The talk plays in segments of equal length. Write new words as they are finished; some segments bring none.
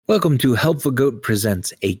Welcome to Helpful Goat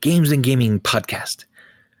Presents, a games and gaming podcast.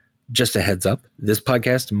 Just a heads up, this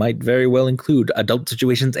podcast might very well include adult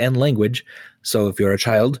situations and language, so if you're a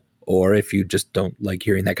child, or if you just don't like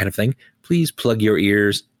hearing that kind of thing, please plug your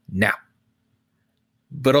ears now.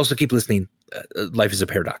 But also keep listening. Life is a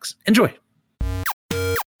paradox. Enjoy.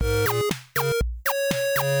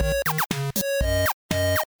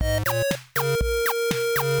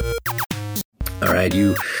 All right,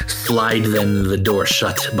 you slide then the door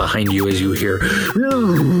shut behind you as you hear,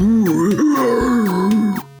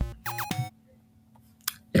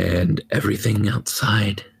 and everything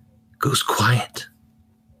outside goes quiet.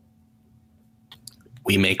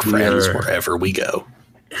 We make friends wherever we go.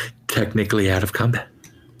 Technically out of combat.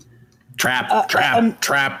 Trap.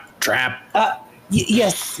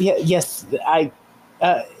 Yes.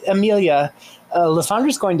 Amelia,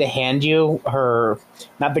 Lysandra's going to hand you her,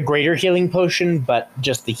 not the greater healing potion, but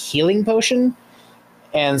just the healing potion,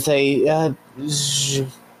 and say,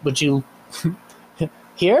 would you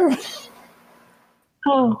here?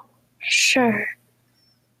 Oh, sure.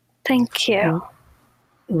 Thank you.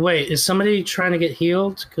 Wait, is somebody trying to get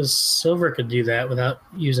healed? Because Silver could do that without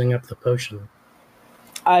using up the potion.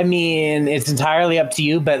 I mean, it's entirely up to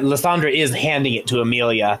you, but Lysandra is handing it to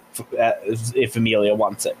Amelia if Amelia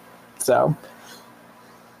wants it. So,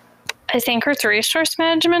 I think with resource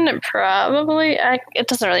management, it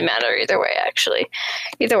doesn't really matter either way, actually.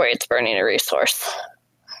 Either way, it's burning a resource.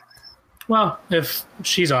 Well, if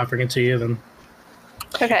she's offering it to you, then...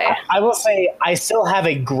 Okay. I will say, I still have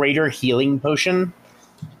a greater healing potion.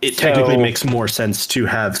 It technically makes more sense to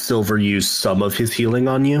have Silver use some of his healing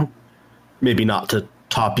on you. Maybe not to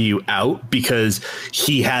top you out, because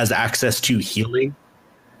he has access to healing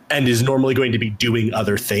and is normally going to be doing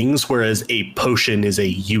other things, whereas a potion is a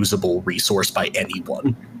usable resource by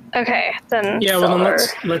anyone. Okay, then yeah, Silver. well, then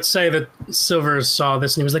let's say that Silver saw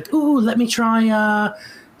this and he was like, ooh, let me try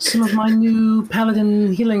some of my new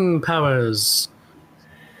paladin healing powers.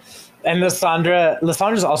 And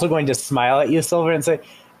Lysandra's also going to smile at you, Silver, and say,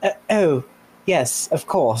 oh, yes, of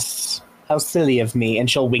course. How silly of me.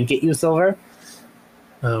 And she'll wink at you, Silver.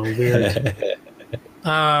 Oh, weird.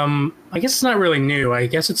 I guess it's not really new. I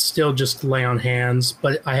guess it's still just lay on hands,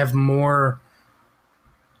 but I have more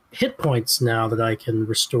hit points now that I can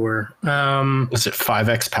restore. Is it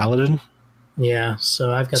 5x paladin? Yeah,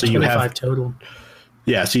 so I've got 25 total.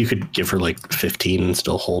 Yeah, so you could give her like 15 and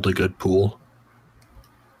still hold a good pool.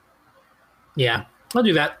 Yeah, I'll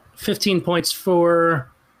do that. 15 points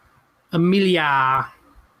for Amelia.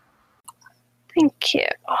 Thank you.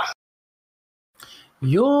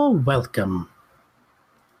 You're welcome.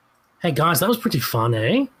 Hey guys, that was pretty fun,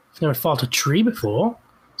 eh? I've never fought a tree before.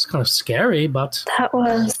 It's kind of scary, but... That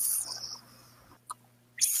was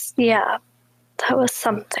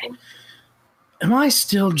something. Am I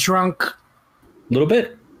still drunk? A little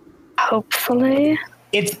bit. Hopefully.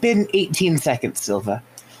 It's been 18 seconds, Silver.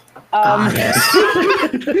 Yes.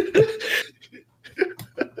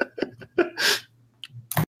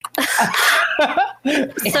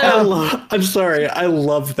 I'm sorry. I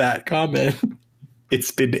love that comment. It's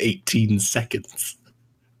been 18 seconds.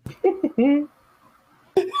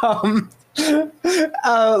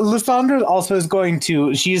 Lysandra also is going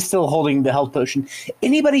to... She's still holding the health potion.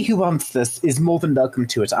 Anybody who wants this is more than welcome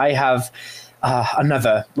to it. I have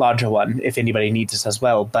another larger one if anybody needs it as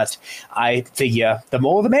well. But I figure the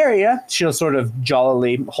more the merrier. She'll sort of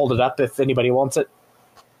jollily hold it up if anybody wants it.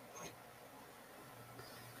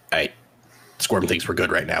 All right. Squirm thinks we're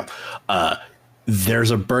good right now. There's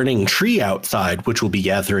a burning tree outside, which will be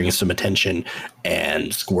gathering some attention,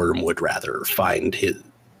 and Squirm would rather find his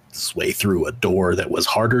way through a door that was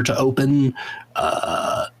harder to open.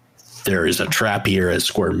 There is a trap here, as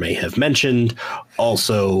Squirm may have mentioned.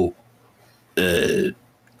 Also,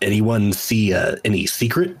 anyone see any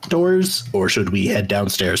secret doors, or should we head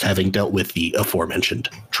downstairs having dealt with the aforementioned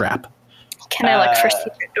trap? Can I look for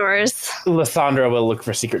secret doors? Lysandra will look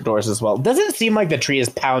for secret doors as well. Does it seem like the tree is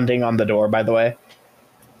pounding on the door, by the way?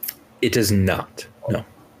 It does not. No.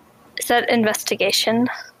 Is that investigation?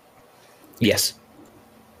 Yes.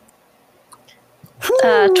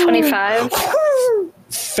 25.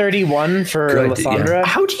 31 for Good, Lysandra. yeah.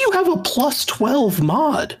 How do you have a plus 12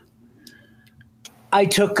 mod? I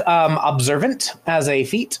took Observant as a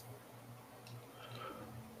feat.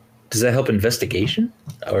 Does that help investigation?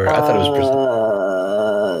 Or I thought it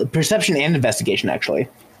was perception and investigation, actually.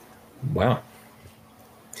 Wow.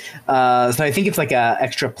 So I think it's like a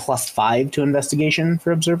extra +5 to investigation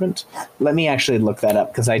for Observant. Let me actually look that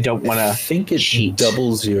up because I don't want I to. think it cheat.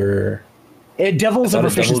 doubles your... It doubles the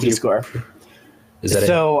proficiency score. Is that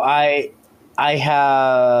so I I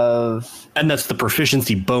have... And that's the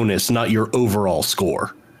proficiency bonus, not your overall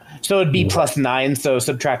score. So it'd be +9, so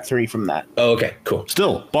subtract 3 from that. Oh, okay, cool.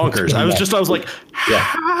 Still bonkers. I was like,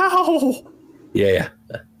 how? Yeah.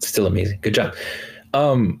 Still amazing. Good job.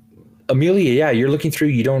 Amelia, yeah, you're looking through,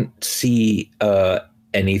 you don't see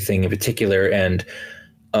anything in particular, and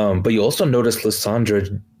but you also notice Lysandra,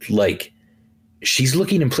 like, she's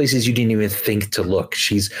looking in places you didn't even think to look.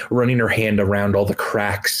 She's running her hand around all the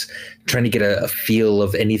cracks, trying to get a feel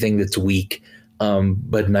of anything that's weak.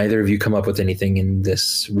 But neither of you come up with anything in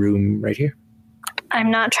this room right here. I'm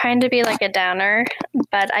not trying to be like a downer,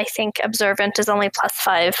 but I think observant is only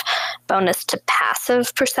 +5 bonus to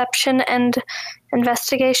passive perception and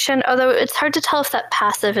investigation, although it's hard to tell if that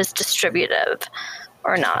passive is distributive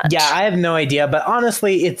or not. Yeah, I have no idea, but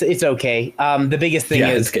honestly, it's okay. The biggest thing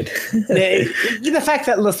is it's good. the fact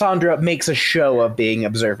that Lysandra makes a show of being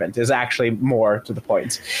observant is actually more to the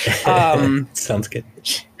point. Sounds good.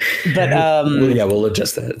 But we'll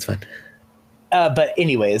adjust that. It's fine. But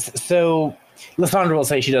anyways, so Lysandra will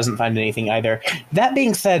say she doesn't find anything either. That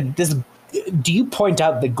being said, do you point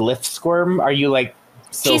out the glyph squirm? Are you like...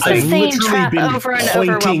 He's been saying trap over and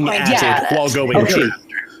over while going through.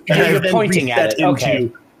 You're pointing at it.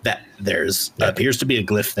 Okay. That there's appears to be a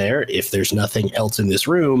glyph there. If there's nothing else in this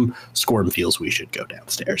room, Squirm feels we should go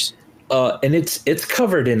downstairs. And it's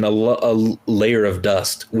covered in a layer of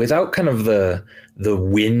dust. Without kind of the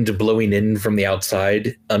wind blowing in from the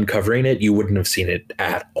outside, uncovering it, you wouldn't have seen it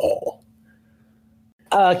at all.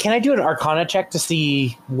 Can I do an Arcana check to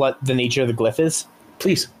see what the nature of the glyph is?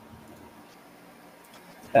 Please.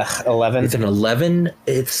 11. With an 11,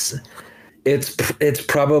 it's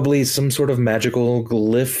probably some sort of magical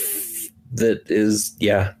glyph that is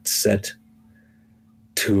set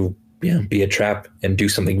to be a trap and do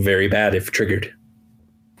something very bad if triggered.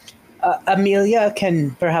 Amelia,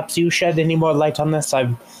 can perhaps you shed any more light on this?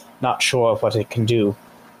 I'm not sure what it can do.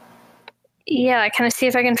 Yeah, can I see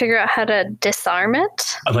if I can figure out how to disarm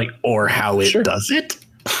it? I'm like, or how it does it?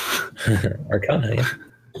 Arcana, yeah.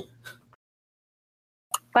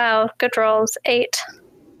 Wow, good rolls. 8.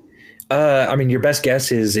 I mean, your best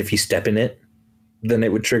guess is if you step in it, then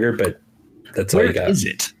it would trigger, but that's all you got. Where is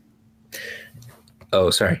it? Oh,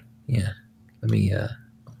 sorry. Yeah. Let me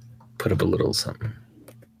put up a little something.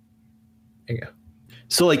 There you go.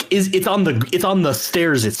 So like it's on the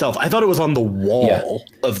stairs itself. I thought it was on the wall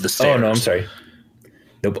of the stairs. Oh no, I'm sorry.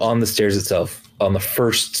 Nope, on the stairs itself, on the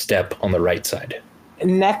first step on the right side.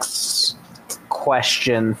 Next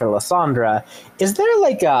question for Lysandra. Is there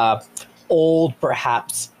like a old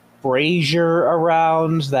perhaps brazier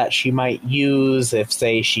around that she might use if,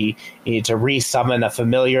 say, she needed to resummon a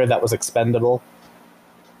familiar that was expendable?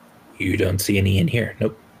 You don't see any in here.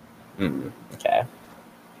 Nope. Okay.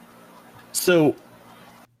 So,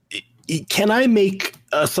 can I make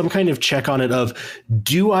some kind of check on it of,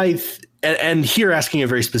 do I, and here asking a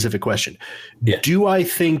very specific question, do I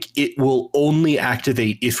think it will only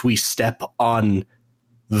activate if we step on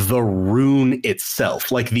the rune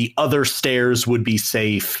itself? Like the other stairs would be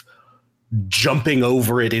safe, jumping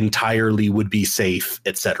over it entirely would be safe,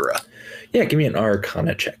 etc. Yeah, give me an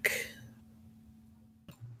Arcana check.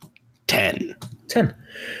 10.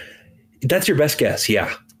 That's your best guess,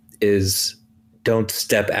 yeah, is don't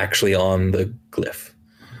step actually on the glyph.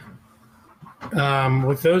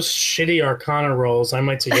 With those shitty Arcana rolls, I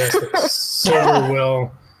might suggest that Silver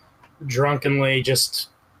will drunkenly just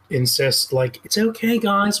insist, like, it's okay,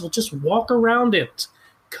 guys, we'll just walk around it.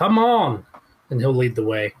 Come on. And he'll lead the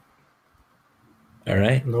way. All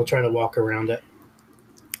right. And he'll try to walk around it.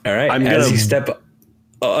 All right. As you step...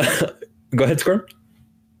 go ahead, Squirm.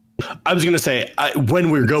 I was going to say,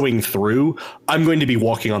 when we're going through, I'm going to be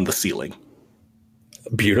walking on the ceiling.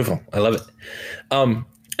 Beautiful. I love it. And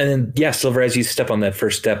then, Silver, as you step on that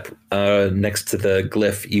first step next to the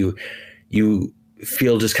glyph, you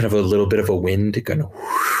feel just kind of a little bit of a wind kind of,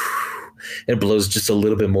 it blows just a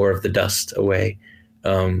little bit more of the dust away,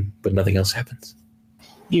 but nothing else happens.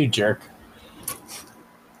 You jerk.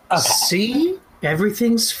 Okay. See?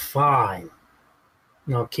 Everything's fine.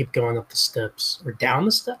 And I'll keep going up the steps. Or down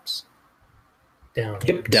the steps? Down.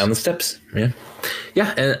 Yep, down the steps. Yeah.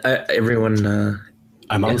 Yeah, and everyone...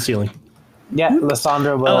 I'm on the ceiling. Yeah,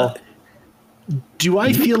 Lysandra will... do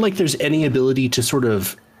I feel like there's any ability to sort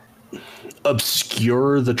of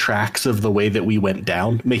obscure the tracks of the way that we went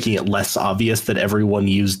down, making it less obvious that everyone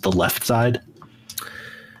used the left side?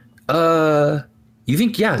 You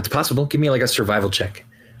think, it's possible. Give me like a survival check.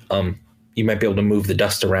 You might be able to move the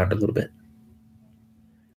dust around a little bit.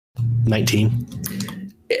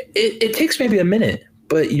 19. It takes maybe a minute,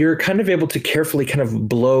 but you're kind of able to carefully kind of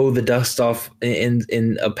blow the dust off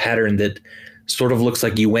in a pattern that sort of looks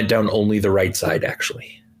like you went down only the right side,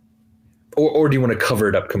 actually. Or do you want to cover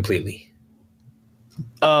it up completely?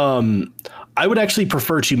 I would actually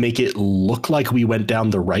prefer to make it look like we went down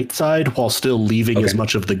the right side while still leaving as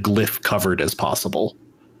much of the glyph covered as possible.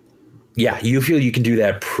 Yeah, you feel you can do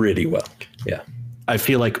that pretty well. Yeah. I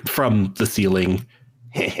feel like from the ceiling.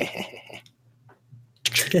 I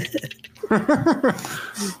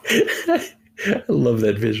love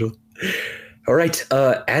that visual. All right.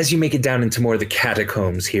 As you make it down into more of the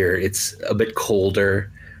catacombs here, it's a bit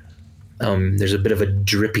colder. There's a bit of a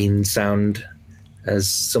dripping sound as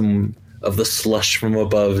some of the slush from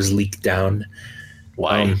above is leaked down.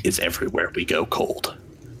 Why is everywhere we go cold?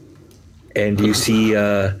 And you see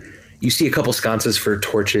a couple sconces for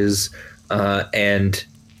torches and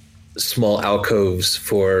small alcoves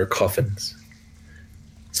for coffins.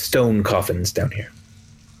 Stone coffins down here.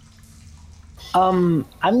 I'm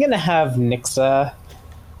gonna have Nixa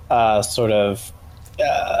sort of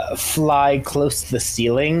fly close to the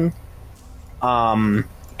ceiling, and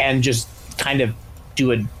just kind of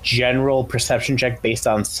do a general perception check based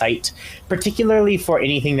on sight, particularly for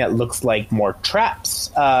anything that looks like more traps,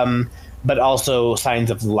 but also signs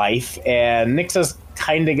of life. And Nixa's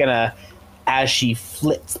kind of gonna, as she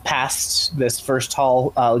flits past this first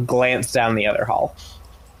hall, glance down the other hall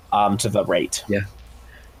to the right.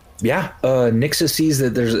 Yeah. Nixa sees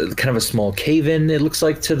that there's kind of a small cave-in, it looks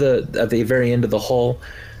like, at the very end of the hall,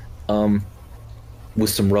 with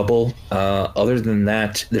some rubble. Other than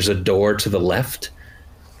that, there's a door to the left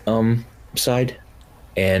side,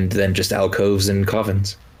 and then just alcoves and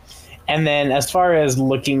coffins. And then as far as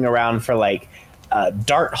looking around for like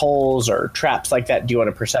dart holes or traps like that, do you want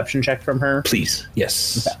a perception check from her? Please.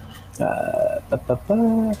 Yes.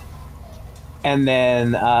 Okay. And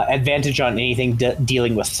then advantage on anything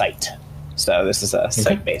dealing with sight. So this is a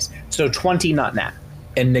sight base. So 20, not nat.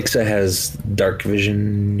 And Nixa has dark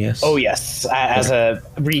vision, yes? Oh, yes. As a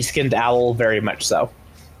reskinned owl, very much so.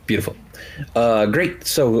 Beautiful. Great.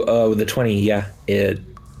 So with the 20,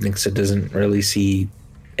 Nixa doesn't really see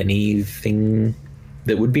anything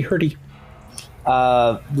that would be hurty.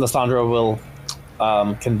 Lysandra will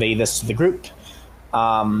convey this to the group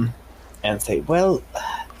and say, well,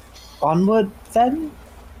 onward then?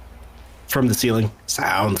 From the ceiling.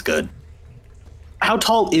 Sounds good. How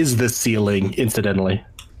tall is this ceiling, incidentally?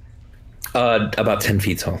 About 10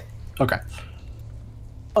 feet tall. Okay.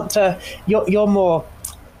 But you're more,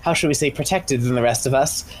 how should we say, protected than the rest of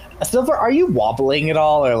us. Silver, are you wobbling at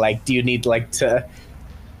all, or like, do you need like to?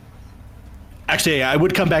 Actually, I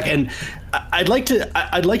would come back, and I'd like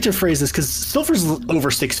to phrase this because Silver's over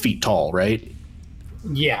 6 feet tall, right?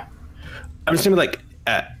 Yeah. I'm just gonna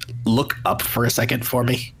look up for a second for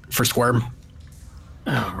me for Squirm.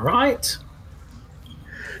 All right.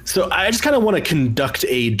 So I just kind of want to conduct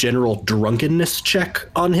a general drunkenness check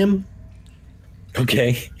on him.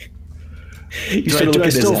 Okay. You sort of look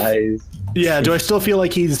at his eyes. Yeah, do I still feel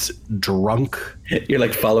like he's drunk? You're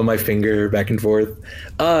like, follow my finger back and forth.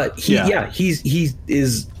 He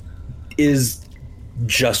is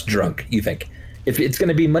just drunk, you think. If it's going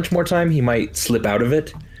to be much more time, he might slip out of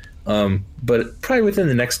it. But probably within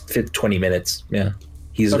the next 20 minutes,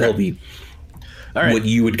 he'll be what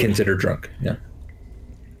you would consider drunk. Yeah.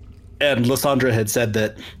 And Lysandra had said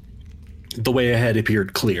that the way ahead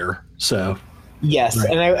appeared clear, so... Yes,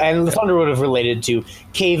 right. and Lysandra would have related to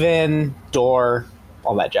cave-in, door,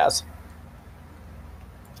 all that jazz.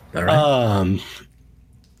 All right.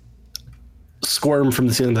 Squirm from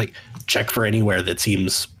the ceiling, like, check for anywhere that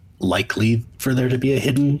seems likely for there to be a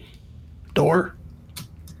hidden door.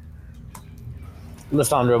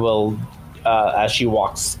 Lysandra will, as she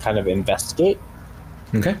walks, kind of investigate.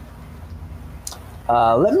 Okay.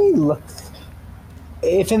 Let me look.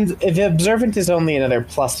 If observant is only another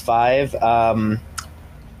 +5,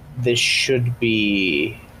 this should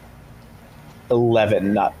be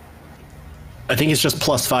 11. Not. I think it's just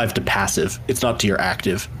 +5 to passive. It's not to your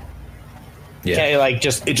active. Yeah. Okay, like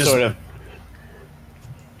just sort of.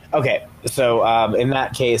 Okay, so in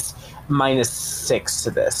that case, -6 to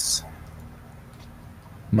this.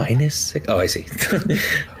 -6? Oh, I see.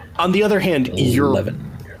 On the other hand, 11.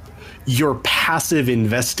 Your passive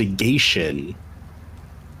investigation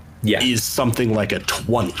is something like a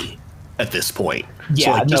 20 at this point.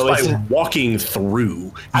 Yeah, so like just by walking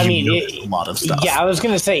through, a lot of stuff. Yeah, I was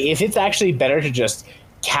going to say, if it's actually better to just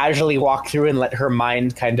casually walk through and let her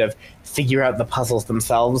mind kind of figure out the puzzles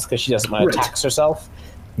themselves because she doesn't want to tax herself.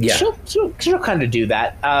 Yeah, she'll kind of do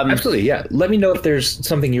that. Absolutely, yeah. Let me know if there's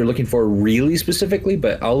something you're looking for really specifically,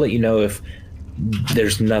 but I'll let you know if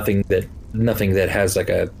there's nothing that has like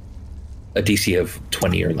a a DC of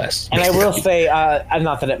 20 or less. And I will say,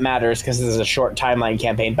 not that it matters because this is a short timeline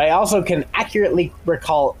campaign, but I also can accurately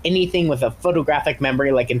recall anything with a photographic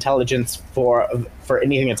memory, like intelligence, for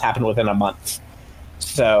anything that's happened within a month.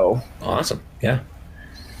 So awesome. Yeah.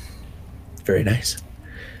 Very nice.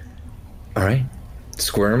 All right.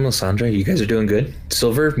 Squirm, Lysandra, you guys are doing good.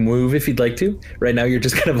 Silver, move if you'd like to. Right now, you're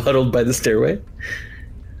just kind of huddled by the stairway.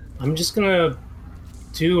 I'm just gonna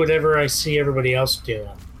do whatever I see everybody else doing.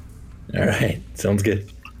 All right. Sounds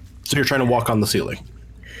good. So you're trying to walk on the ceiling.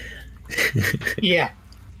 Yeah.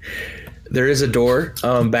 There is a door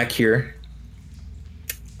back here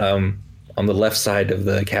on the left side of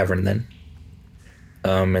the cavern then.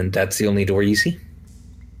 And that's the only door you see.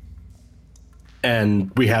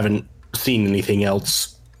 And we haven't seen anything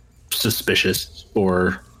else suspicious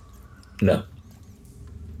or No.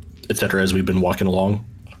 etc. as we've been walking along.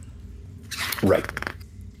 Right.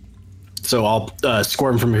 So I'll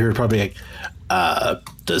squirm from here, probably like,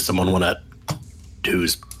 does someone want to,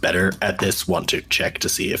 who's better at this, want to check to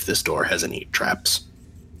see if this door has any traps?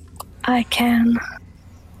 I can.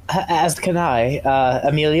 as can I.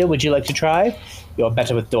 Amelia, would you like to try? You're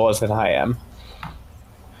better with doors than I am.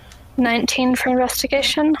 19 for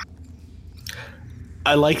investigation.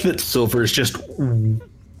 I like that Silver's just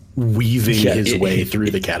weaving his way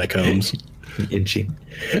through the catacombs. Inching.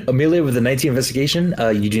 Amelia, with the 19 investigation,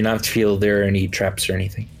 you do not feel there are any traps or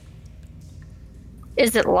anything.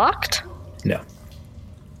 Is it locked? No.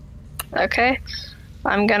 Okay.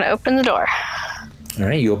 I'm gonna open the door. All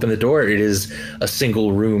right, you open the door. It is a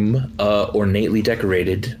single room, ornately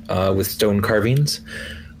decorated with stone carvings.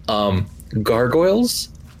 Gargoyles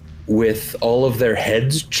with all of their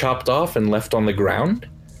heads chopped off and left on the ground.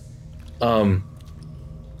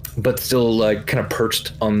 But still kind of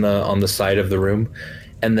perched on the side of the room,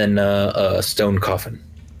 and then a stone coffin.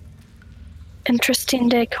 Interesting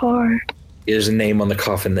decor. There's a name on the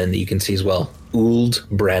coffin then that you can see as well. Uld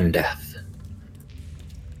Brandath.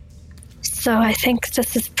 So I think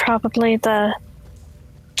this is probably the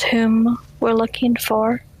tomb we're looking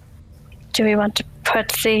for. Do we want to put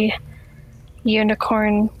the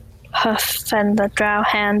unicorn hoof and the drow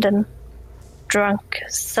hand and drunk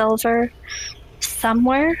silver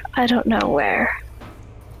somewhere? I don't know where.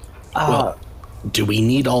 Well, do we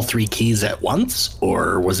need all three keys at once,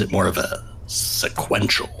 or was it more of a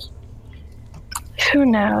sequential? Who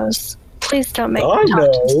knows? Please don't make me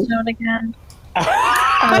talk to Stone again.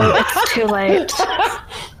 Oh, it's too late.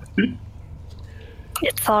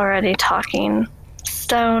 It's already talking.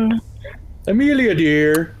 Stone. Amelia,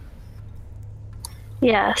 dear.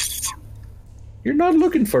 Yes. You're not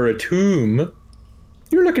looking for a tomb.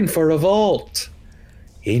 You're looking for a vault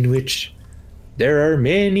in which there are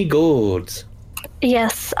many golds.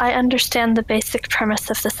 Yes, I understand the basic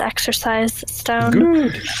premise of this exercise,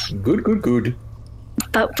 Stone. Good.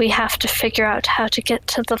 But we have to figure out how to get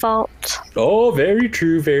to the vault. Oh, very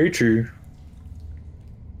true, very true.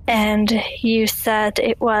 And you said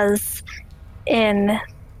it was in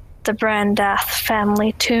the Brandath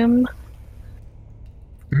family tomb?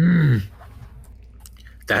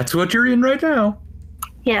 That's what you're in right now.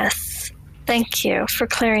 Yes. Thank you for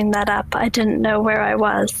clearing that up. I didn't know where I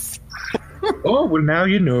was. Oh, well, now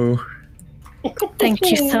you know. Thank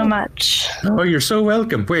you so much. Oh, you're so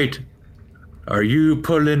welcome. Wait. Are you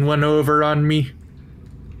pulling one over on me?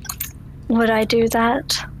 Would I do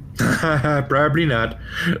that? Probably not.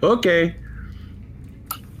 Okay.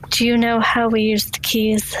 Do you know how we use the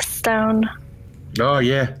keys, Stone? Oh,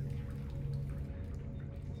 yeah.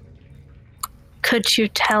 Could you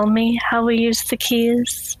tell me how we use the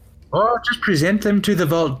keys? Oh, just present them to the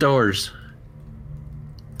vault doors.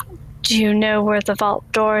 Do you know where the vault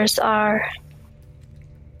doors are?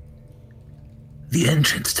 The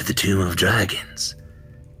entrance to the Tomb of Dragons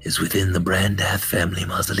is within the Brandath family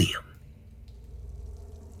mausoleum.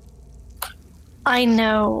 I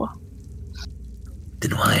know.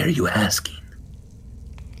 Then why are you asking?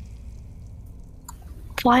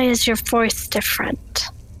 Why is your voice different?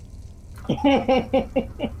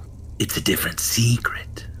 It's a different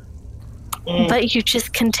secret. But you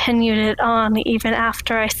just continued it on even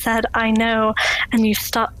after I said I know, and you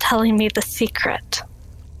stopped telling me the secret.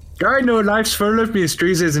 I know life's full of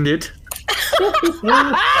mysteries, isn't it?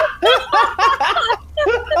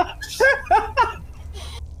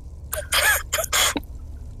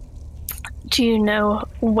 Do you know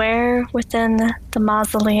where within the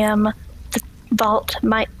mausoleum the vault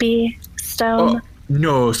might be, Stone? Oh,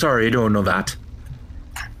 no, sorry, I don't know that.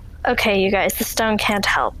 Okay, you guys, the stone can't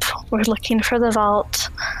help. We're looking for the vault.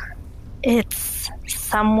 It's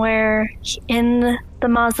somewhere in the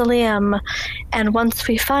mausoleum, And once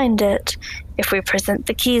we find it, if we present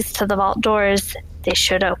the keys to the vault doors, they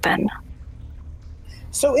should open.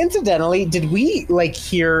 So incidentally, did we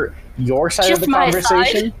hear your side Just of the my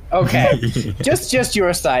conversation? side. Okay. just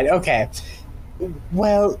your side. Okay.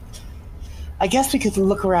 Well, I guess we could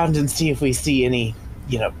look around and see if we see any,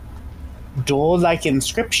 door-like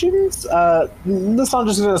inscriptions.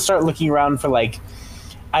 Lissandra's going to start looking around for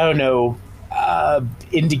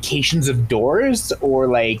indications of doors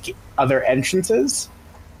or other entrances.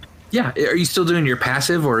 Yeah. Are you still doing your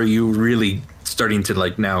passive, or are you really starting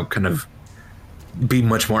to now kind of be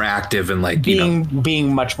much more active and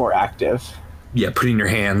being much more active? Yeah, putting your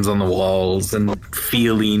hands on the walls and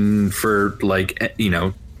feeling for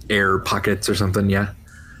air pockets or something. Yeah.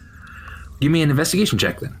 Give me an investigation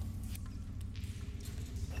check then.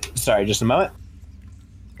 Sorry, just a moment.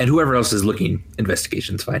 And whoever else is looking,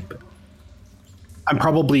 investigation's fine. But I'm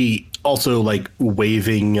probably also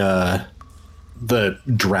waving the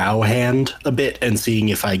drow hand a bit and seeing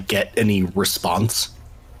if I get any response.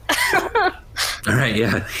 all right,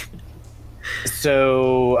 yeah.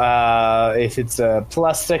 So if it's a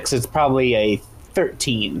 +6, it's probably a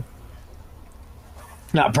 13.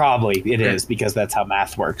 Not probably, it is, because that's how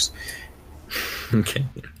math works. Okay.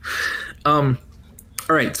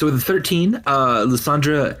 All right, so with the 13,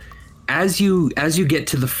 Lysandra, as you get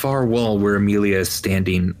to the far wall where Amelia is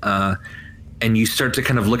standing, and you start to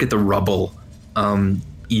kind of look at the rubble,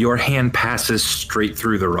 your hand passes straight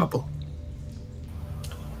through the rubble.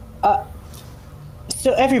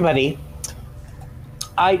 So everybody,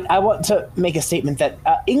 I want to make a statement that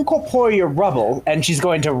incorporeal rubble, and she's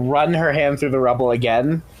going to run her hand through the rubble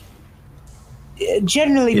again, it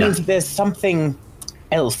generally means that there's something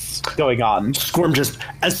else going on. Squirm just,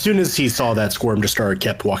 as soon as he saw that, Squirm just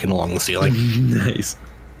kept walking along the ceiling. Nice.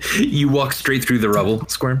 You walk straight through the rubble,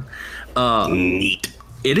 Squirm. Neat.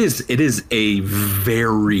 It is a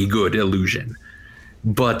very good illusion,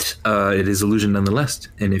 but it is illusion nonetheless.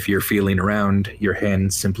 And if you're feeling around, your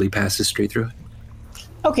hand simply passes straight through it.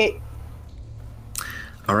 Okay.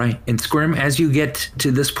 All right. And Squirm, as you get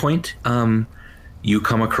to this point, you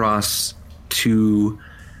come across two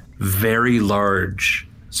very large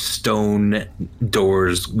stone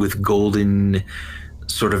doors with golden,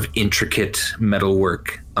 sort of intricate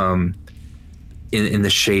metalwork in the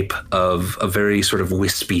shape of a very sort of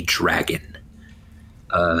wispy dragon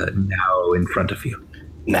now in front of you.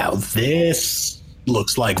 Now this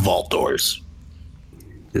looks like vault doors.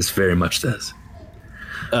 This very much does.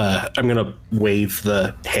 I'm going to wave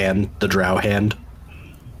the drow hand.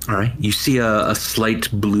 All right. You see a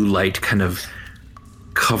slight blue light kind of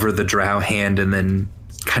cover the drow hand and then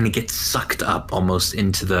kind of get sucked up almost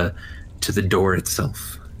into the door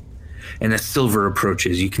itself. And as Silver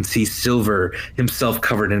approaches, you can see Silver himself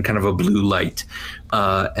covered in kind of a blue light,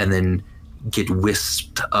 and then get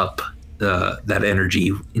wisped up that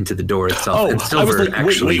energy into the door itself. Oh, and Silver, I was like,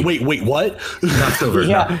 actually, wait, what? Not Silver.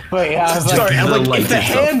 Yeah, wait, I was Sorry, I'm like, if the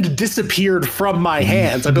itself. hand disappeared from my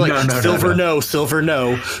hands, I'd be like, Silver, no, Silver,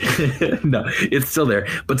 no. No, it's still there.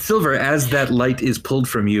 But Silver, as that light is pulled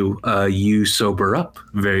from you, you sober up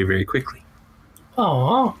very, very quickly.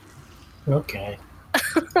 Oh, okay.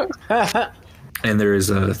 And there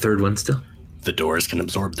is a third one still. The doors can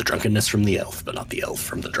absorb the drunkenness from the elf, but not the elf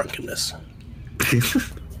from the drunkenness.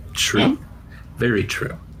 True. Very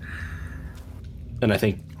true. And I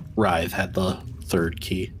think Rythe had the third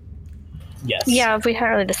key. Yes. Yeah, we hadn't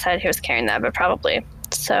really decided who was carrying that, but probably.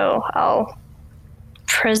 So I'll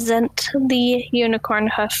present the unicorn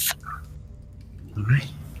hoof. All right.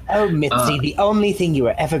 Oh, Mitzi, the only thing you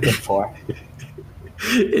were ever good for.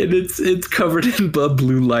 And it's covered in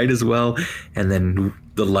blue light as well, and then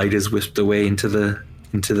the light is whisked away into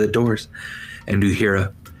the doors, and you hear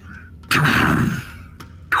a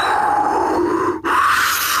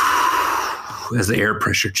as the air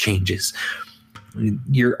pressure changes.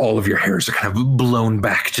 All of your hairs are kind of blown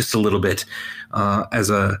back just a little bit, as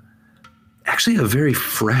actually a very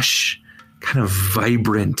fresh, kind of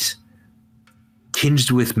vibrant, tinged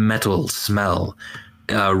with metal smell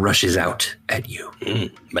rushes out at you.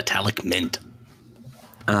 Metallic mint.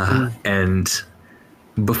 And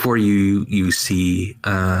before you see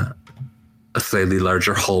a slightly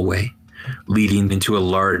larger hallway leading into a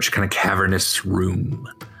large kind of cavernous room.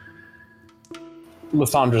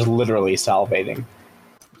 Lysandra's literally salivating.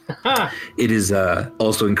 It is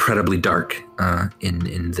also incredibly dark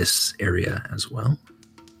in this area as well.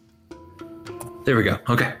 There we go.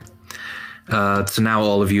 Okay. So now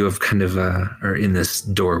all of you have kind of are in this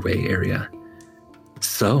doorway area.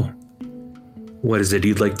 So, what is it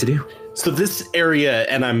you'd like to do? So this area,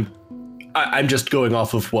 and I'm I'm just going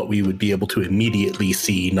off of what we would be able to immediately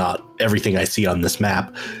see, not everything I see on this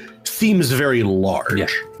map. Seems very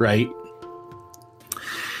large, right?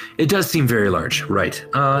 It does seem very large, right?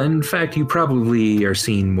 In fact, you probably are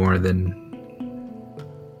seeing more than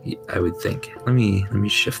I would think. Let me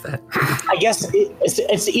shift that. I guess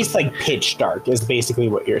it's like pitch dark is basically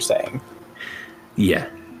what you're saying. Yeah.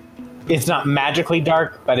 It's not magically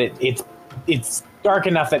dark, but it's dark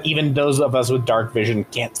enough that even those of us with dark vision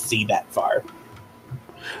can't see that far.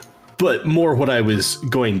 But more what I was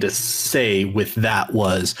going to say with that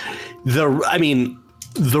was the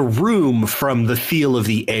room, from the feel of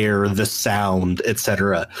the air, the sound,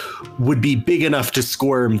 etc., would be big enough to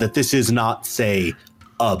squirm that this is not, say,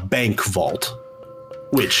 a bank vault,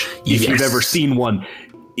 which if you've ever seen one,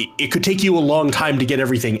 it could take you a long time to get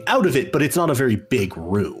everything out of it, but it's not a very big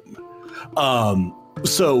room.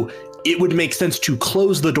 So it would make sense to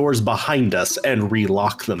close the doors behind us and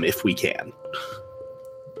relock them if we can.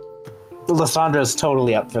 Lysandre's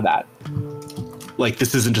totally up for that. Like,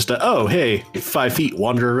 this isn't just oh, hey, 5 feet,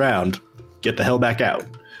 wander around, get the hell back out.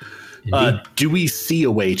 Do we see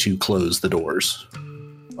a way to close the doors?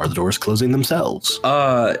 Are the doors closing themselves?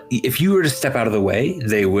 If you were to step out of the way,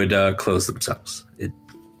 they would close themselves.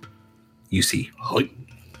 You see.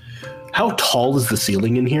 How tall is the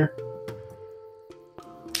ceiling in here?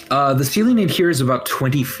 The ceiling in here is about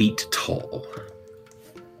 20 feet tall.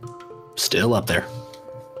 Still up there.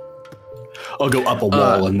 I'll go up a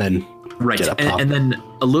wall and then get up top. And then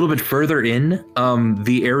a little bit further in,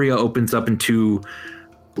 the area opens up into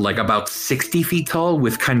like about 60 feet tall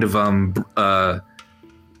with kind of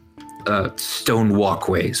stone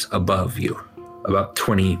walkways above you, about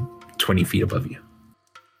 20 feet above you.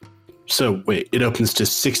 So wait, it opens to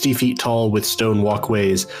 60 feet tall with stone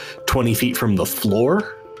walkways, 20 feet from the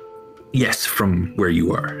floor? Yes, from where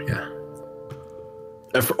you are, yeah.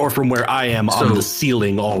 Or from where I am on the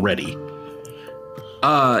ceiling already.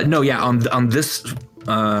 No, yeah, on this,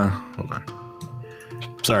 hold on.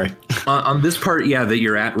 Sorry. On this part, yeah, that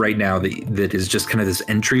you're at right now, that is just kind of this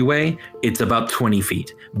entryway, it's about 20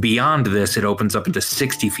 feet. Beyond this, it opens up into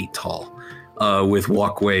 60 feet tall, with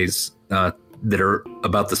walkways that are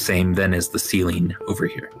about the same then as the ceiling over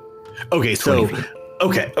here. Okay, so,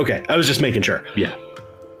 okay. I was just making sure. Yeah.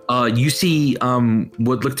 You see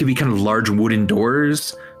what look to be kind of large wooden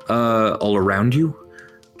doors all around you.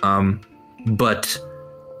 But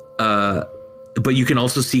you can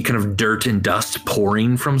also see kind of dirt and dust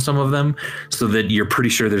pouring from some of them, so that you're pretty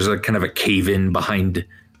sure there's a kind of a cave-in behind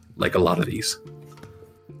like a lot of these.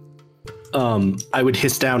 I would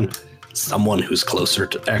hiss down someone who's closer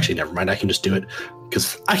to... Actually, never mind. I can just do it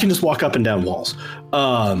because I can just walk up and down walls.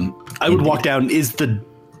 I would walk down. Is the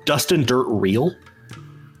dust and dirt real?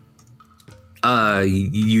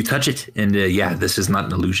 You touch it, and yeah, this is not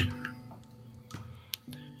an illusion.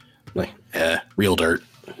 Like, real dirt.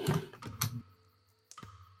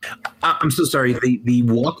 I'm so sorry. The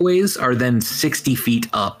walkways are then 60 feet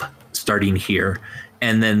up, starting here,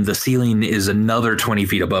 and then the ceiling is another 20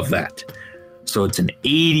 feet above that. So it's an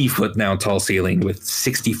 80-foot now tall ceiling with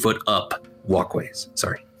 60-foot up walkways.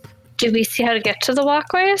 Sorry. Do we see how to get to the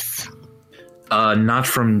walkways? Not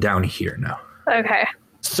from down here, no. Okay.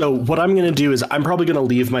 So what I'm going to do is I'm probably going to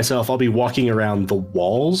leave myself. I'll be walking around the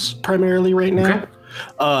walls primarily right now.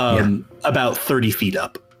 Okay. About 30 feet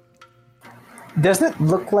up. Doesn't it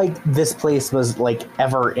look like this place was like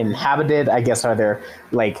ever inhabited? I guess, are there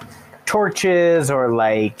like torches or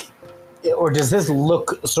does this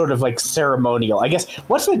look sort of like ceremonial? I guess,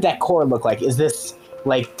 what's the decor look like? Is this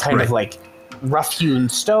like kind of like rough-hewn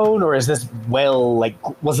stone, or is this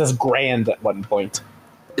was this grand at one point?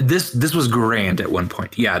 This was grand at one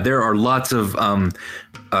point. Yeah, there are lots of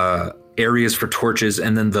areas for torches,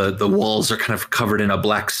 and then the walls are kind of covered in a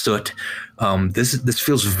black soot. This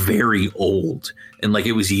feels very old, and like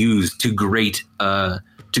it was used to great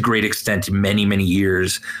extent many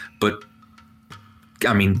years. But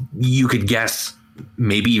I mean, you could guess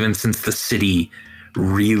maybe even since the city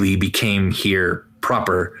really became here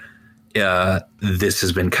proper, this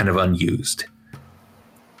has been kind of unused.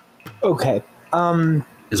 Okay.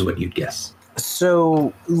 Is what you'd guess.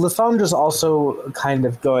 So Lysandra's also kind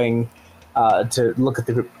of going to look at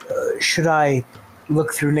the group. Should I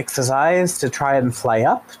look through Nyx's eyes to try and fly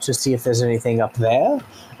up to see if there's anything up there?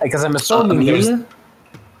 Because I'm assuming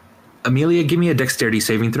Amelia, give me a dexterity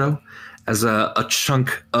saving throw as a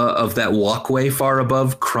chunk of that walkway far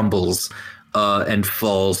above crumbles and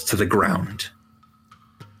falls to the ground.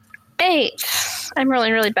 8. I'm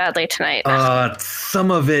rolling really badly tonight.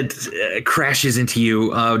 Some of it crashes into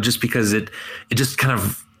you just because it just kind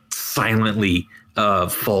of silently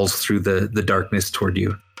falls through the darkness toward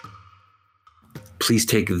you. please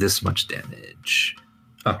take this much damage.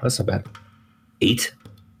 Oh, that's not bad. 8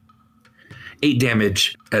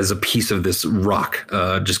 damage as a piece of this rock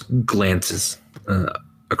just glances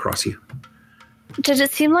across you. Did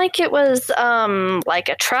it seem like it was like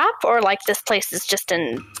a trap, or like this place is just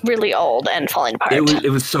really old and falling apart?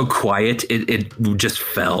 It was so quiet, it just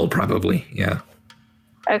fell probably. Yeah.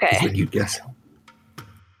 Okay. What you'd guess.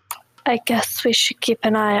 I guess we should keep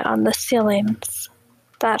an eye on the ceilings.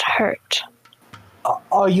 That hurt.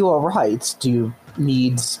 Are you all right? Do you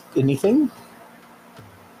need anything?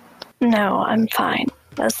 No, I'm fine.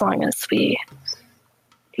 As long as we,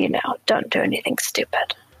 don't do anything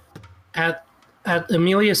stupid. At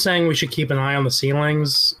Amelia saying we should keep an eye on the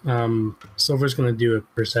ceilings, Silver's going to do a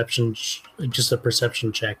perception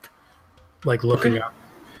check, like looking up.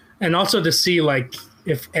 And also to see, like,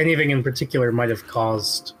 if anything in particular might have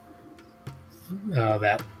caused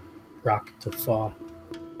that rock to fall.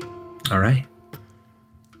 All right.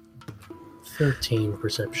 13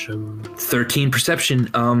 perception. 13 perception.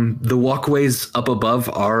 The walkways up above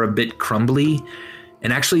are a bit crumbly.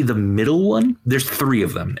 And actually the middle one, there's 3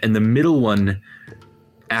 of them. And the middle one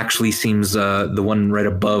actually seems, the one right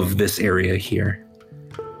above this area here,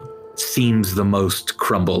 seems the most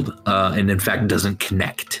crumbled. And in fact doesn't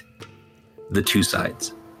connect the 2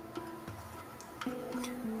 sides.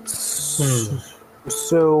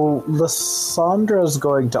 So Lyssandra's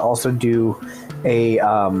going to also do a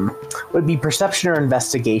would be perception or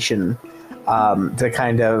investigation to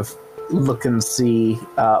kind of look and see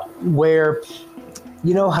where,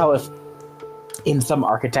 how if in some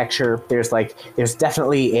architecture there's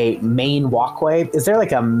definitely a main walkway. Is there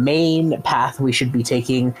like a main path we should be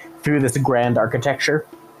taking through this grand architecture?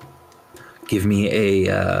 Give me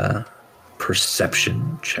a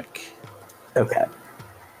perception check. Okay.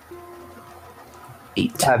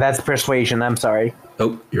 8. That's persuasion. I'm sorry.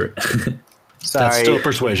 Oh, you're Sorry. That's still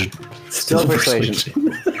persuasion. Still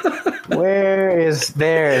persuasion. There's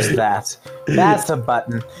that. That's a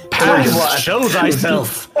button. Show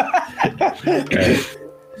thyself. All right.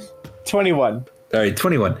 21. All right,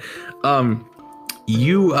 21.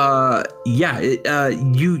 You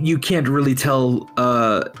can't really tell.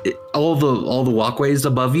 All the walkways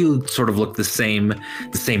above you sort of look the same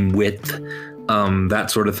width,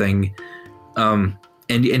 that sort of thing.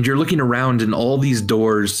 And you're looking around, and all these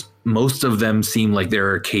doors, most of them seem like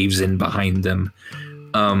there are caves in behind them,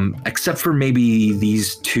 except for maybe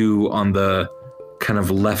these 2 on the kind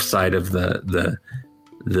of left side of the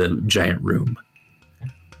giant room.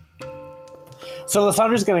 So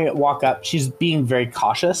Lyssandra's going to walk up. She's being very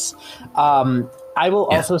cautious. I will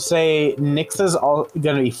also say Nixa's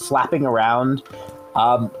going to be flapping around,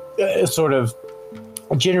 sort of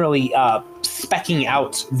generally specking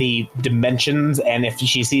out the dimensions, and if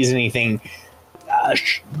she sees anything,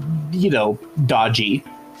 dodgy.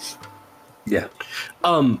 Yeah.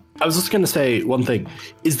 I was just going to say one thing.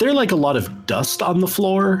 Is there like a lot of dust on the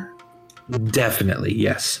floor? Definitely,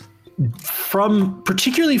 yes.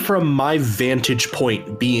 Particularly from my vantage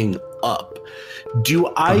point being up,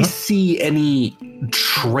 do I see any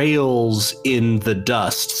trails in the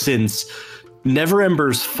dust, since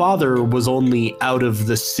Neverember's father was only out of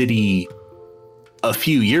the city a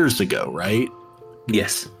few years ago, right?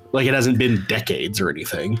 Yes. Like, it hasn't been decades or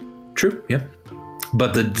anything. True, yeah.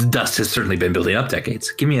 But the dust has certainly been building up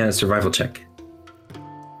decades. Give me a survival check.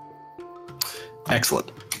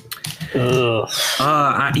 Excellent. You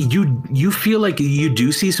feel like you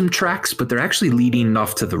do see some tracks, but they're actually leading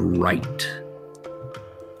off to the right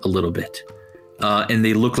a little bit. And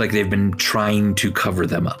they look like they've been trying to cover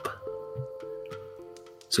them up.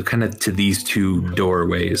 So kind of to these 2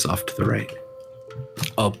 doorways off to the right.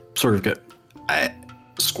 I'll sort of go.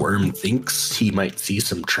 Squirm thinks he might see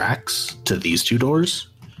some tracks to these 2 doors.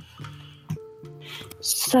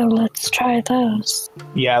 So let's try those.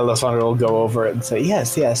 Yeah, Lysandra will go over it and say,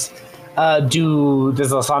 yes.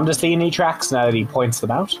 Does Lysandra see any tracks now that he points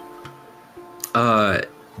them out?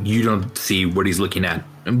 You don't see what he's looking at.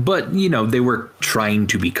 But, they were trying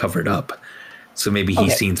to be covered up. So maybe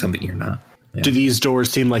he's seen something you're not. Yeah. Do these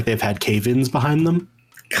doors seem like they've had cave-ins behind them?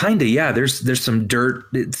 Kinda, yeah. There's some dirt.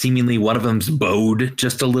 Seemingly one of them's bowed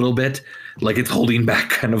just a little bit. Like it's holding back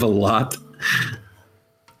kind of a lot.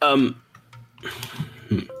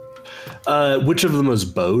 Which of them was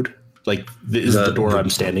bowed? Like, is the door I'm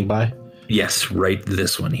standing by? Yes, right,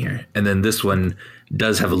 this one here. And then this one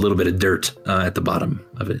does have a little bit of dirt at the bottom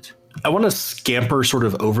of it. I want to scamper sort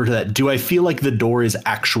of over to that. Do I feel like the door is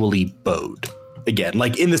actually bowed? Again,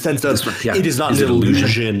 like in the sense of it is not an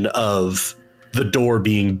illusion of the door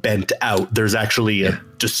being bent out. There's actually a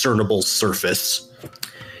discernible surface.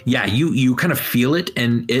 Yeah, you kind of feel it,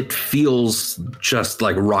 and it feels just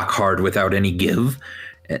like rock hard without any give,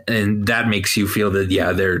 and that makes you feel that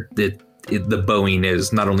the bowing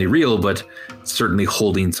is not only real but certainly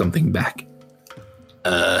holding something back.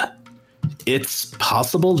 It's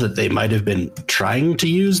possible that they might have been trying to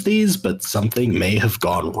use these, but something may have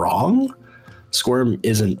gone wrong. Squirm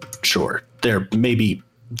isn't sure.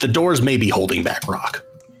 The doors may be holding back rock.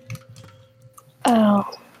 Oh,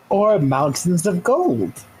 Or mountains of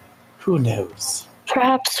gold. Who knows?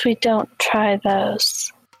 perhaps we don't try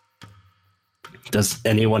those. Does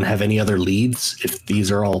anyone have any other leads if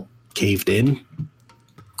these are all caved in?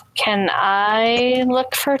 Can I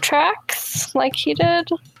look for tracks like he did?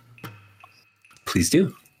 Please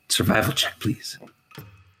do. Survival check, please.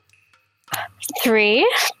 3,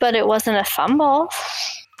 but it wasn't a fumble.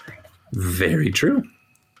 Very true.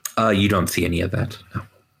 You don't see any of that. No.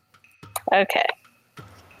 Okay.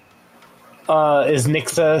 Is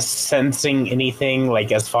Nixa sensing anything,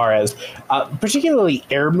 like, as far as particularly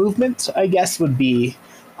air movement, I guess, would be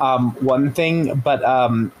one thing, but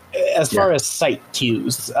as far as sight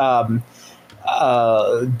cues,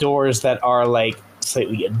 doors that are like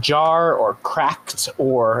slightly ajar or cracked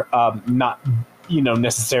or not,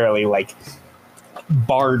 necessarily like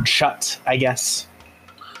barred shut, I guess.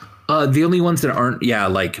 The only ones that aren't,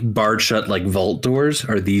 like barred shut, like vault doors,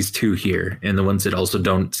 are these two here, and the ones that also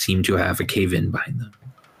don't seem to have a cave in behind them.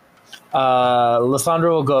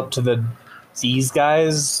 Lysandra will go up to these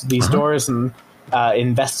doors, and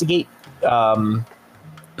investigate.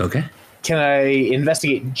 Okay. Can I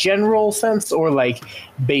investigate general sense, or like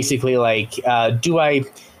basically like do I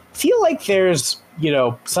feel like there's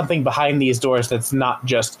something behind these doors that's not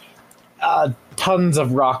just tons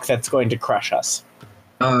of rock that's going to crush us?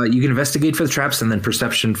 You can investigate for the traps, and then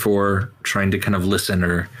perception for trying to kind of listen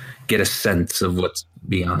or get a sense of what's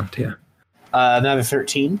beyond. Yeah. Another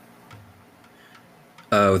 13.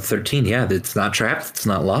 13. Yeah, it's not trapped. It's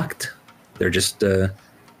not locked. They're just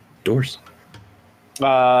doors.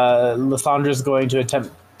 Lysandra's going to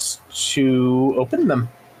attempt to open them.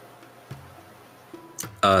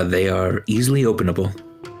 They are easily openable,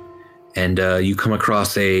 and you come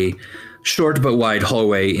across a short but wide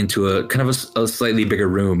hallway into a kind of a slightly bigger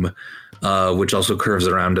room, which also curves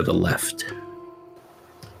around to the left.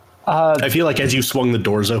 I feel like as you swung the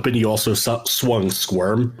doors open, you also swung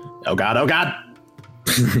Squirm. Oh god, oh god!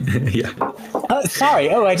 Yeah.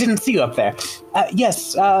 Sorry, I didn't see you up there.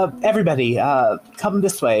 Yes, everybody, come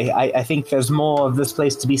this way. I think there's more of this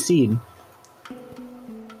place to be seen.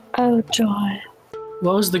 Oh, joy.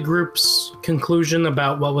 What was the group's conclusion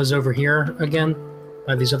about what was over here again?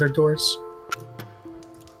 By these other doors?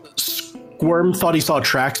 Squirm thought he saw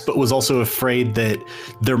tracks, but was also afraid that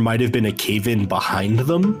there might have been a cave-in behind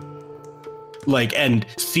them. And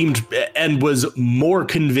was more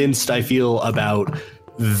convinced, I feel, about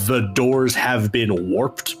the doors have been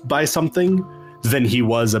warped by something than he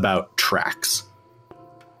was about tracks.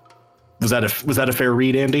 Was that a fair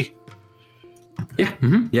read, Andy? Yeah.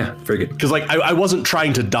 Mm-hmm. Yeah. Very good. Because I wasn't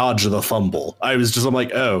trying to dodge the fumble. I'm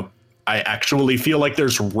like, oh, I actually feel like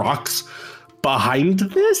there's rocks behind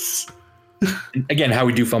this. Again, how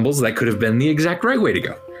we do fumbles, that could have been the exact right way to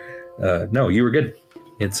go. No, you were good.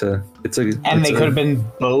 And they could have been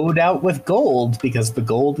bowed out with gold, because the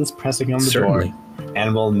gold is pressing on the door,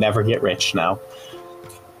 and we'll never get rich now.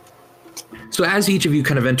 So as each of you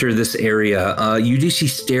kind of enter this area, you do see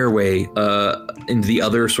stairway into the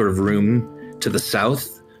other sort of room to the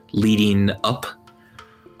south, leading up.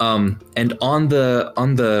 And on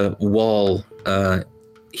the wall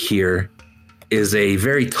here is a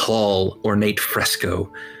very tall, ornate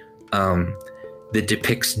fresco that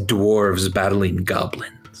depicts dwarves battling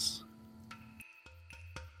goblins.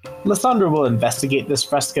 Lysandra will investigate this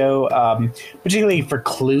fresco, particularly for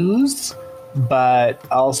clues, but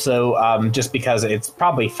also just because it's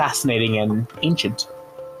probably fascinating and ancient.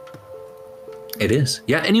 It is.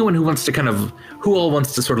 Yeah, anyone who wants to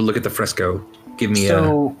sort of look at the fresco, give me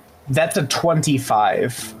that's a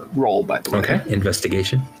 25 roll, by the way. Okay,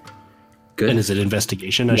 investigation. Good. And is it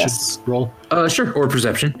investigation I should roll? Sure, or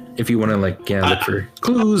perception, if you want to look for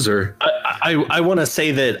clues or... I want to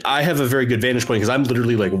say that I have a very good vantage point because I'm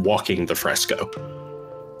literally walking the fresco.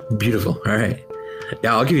 Beautiful. All right.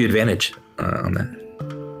 Yeah, I'll give you advantage on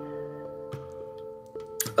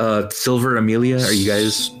that. Silver, Amelia, are you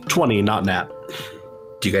guys... 20, not nat.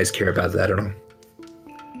 Do you guys care about that at all?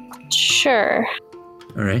 Sure.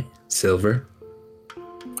 All right. Silver.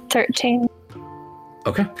 13.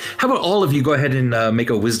 Okay. How about all of you go ahead and make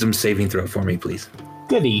a wisdom saving throw for me, please?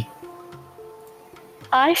 Goody.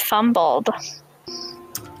 I fumbled.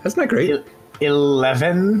 That's not great.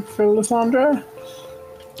 11 for Lysandra.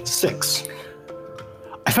 6.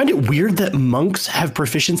 I find it weird that monks have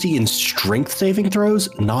proficiency in strength saving throws,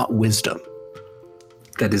 not wisdom.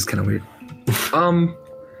 That is kind of weird.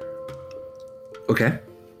 Okay.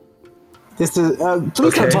 This is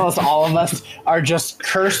please don't tell us all of us are just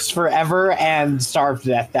cursed forever and starved to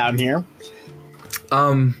death down here.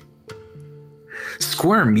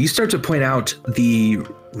 Squirm, you start to point out the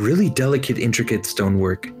really delicate, intricate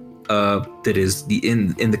stonework that is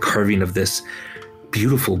in the carving of this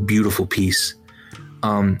beautiful, beautiful piece.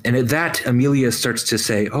 And at that, Amelia starts to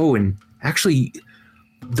say, oh, and actually,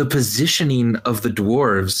 the positioning of the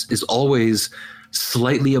dwarves is always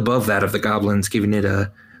slightly above that of the goblins, giving it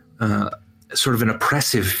a sort of an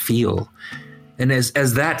oppressive feel. And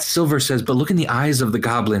as that, Silver says, but look in the eyes of the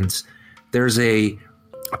goblins. There's a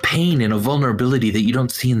pain and a vulnerability that you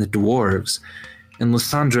don't see in the dwarves. And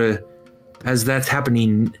Lysandra, as that's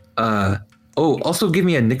happening, also give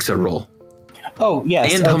me a Nixa roll. Oh,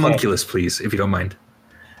 yes. And homunculus, please, if you don't mind.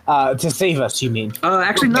 To save us, you mean?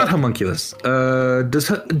 Actually, not homunculus.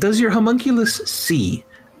 Does your homunculus see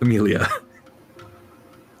Amelia?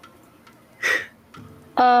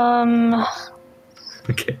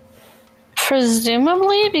 Okay.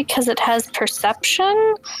 Presumably, because it has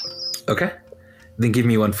perception. Okay. Then give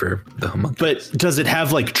me one for the homunculus. But does it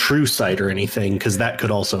have like true sight or anything? Because that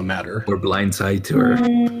could also matter. Or blind sight, or...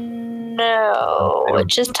 No, it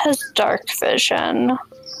just has dark vision.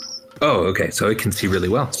 Oh, okay. So it can see really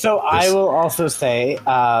well. So I will also say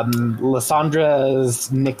Lysandra's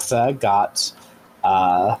Nixa got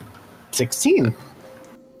 16.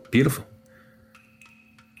 Beautiful.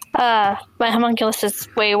 My homunculus is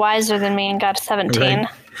way wiser than me and got a 17. Right.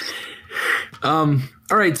 All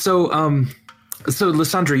right. So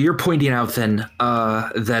Lysandra, you're pointing out then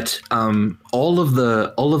that all of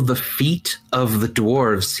the feet of the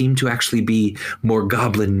dwarves seem to actually be more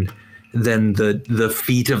goblin than the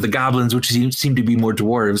feet of the goblins, which seem to be more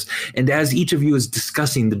dwarves. And as each of you is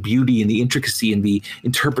discussing the beauty and the intricacy and the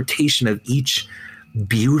interpretation of each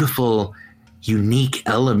beautiful, unique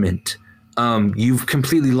element, you've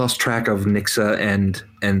completely lost track of Nixa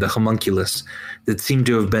and the homunculus that seem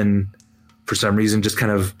to have been, for some reason, just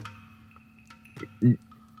kind of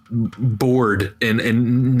bored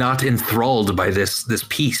and not enthralled by this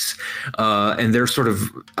piece, and they're sort of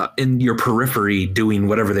in your periphery doing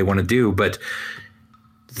whatever they want to do, but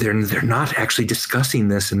they're not actually discussing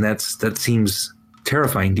this, and that seems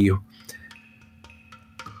terrifying to you.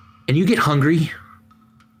 And you get hungry,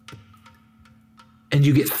 and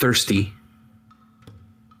you get thirsty,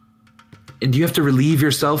 and you have to relieve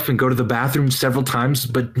yourself and go to the bathroom several times,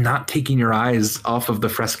 but not taking your eyes off of the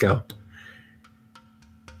fresco.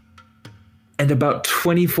 And about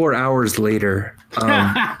 24 hours later,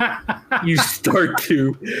 you start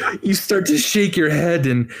to shake your head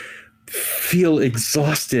and feel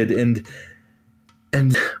exhausted and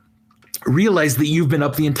realize that you've been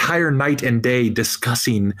up the entire night and day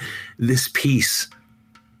discussing this piece.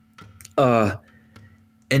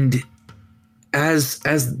 And as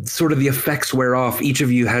sort of the effects wear off, each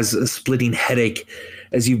of you has a splitting headache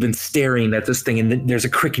as you've been staring at this thing, and there's a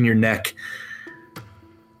crick in your neck.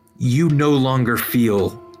 You no longer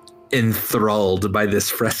feel enthralled by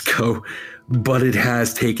this fresco, but it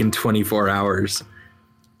has taken 24 hours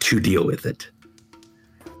to deal with it.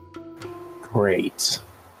 Great.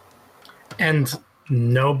 And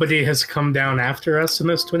nobody has come down after us in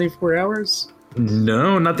those 24 hours?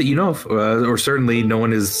 No, not that you know of. Or certainly no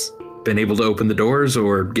one has been able to open the doors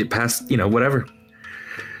or get past, whatever.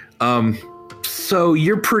 So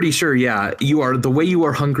you're pretty sure, yeah, the way you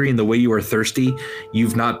are hungry and the way you are thirsty,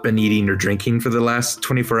 you've not been eating or drinking for the last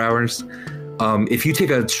 24 hours. If you take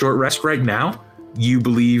a short rest right now, you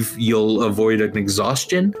believe you'll avoid an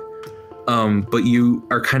exhaustion, but you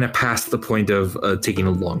are kind of past the point of taking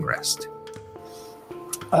a long rest.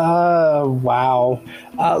 Wow.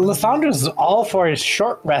 Lysandra's all for his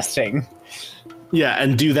short resting. Yeah,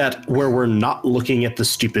 and do that where we're not looking at the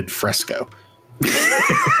stupid fresco.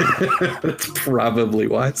 That's probably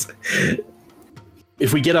wise.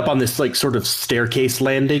 If we get up on this sort of staircase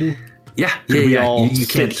landing, we all you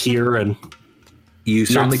sit here and you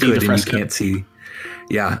certainly could, and you can't see.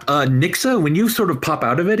 Yeah, Nixa, when you sort of pop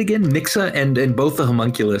out of it again, Nixa and both the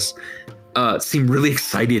homunculus seem really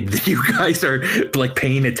excited that you guys are like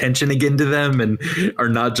paying attention again to them and are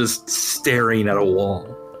not just staring at a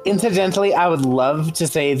wall. Incidentally, I would love to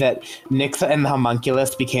say that Nixa and the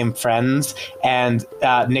homunculus became friends, and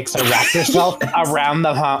Nixa wrapped herself around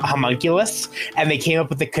the homunculus, and they came up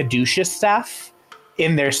with the caduceus staff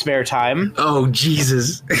in their spare time. Oh,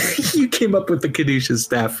 Jesus. You came up with the caduceus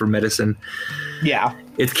staff for medicine. Yeah.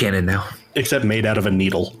 It's canon now. Except made out of a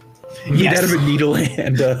needle. Made out of a needle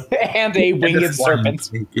and and a winged serpent.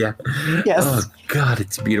 Yeah. Yes. Oh God,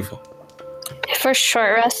 it's beautiful. For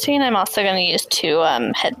short resting, I'm also going to use 2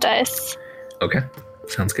 hit dice. Okay,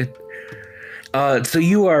 sounds good. So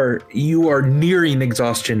you are nearing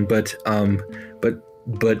exhaustion, but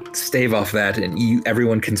stave off that, and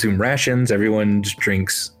everyone consume rations. Everyone just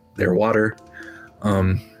drinks their water,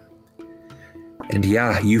 and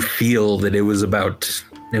yeah, you feel that it was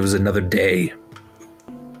another day.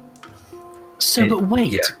 So, but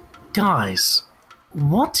wait, guys,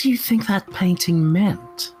 what do you think that painting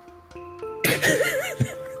meant?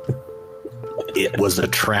 It was a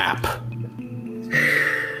trap.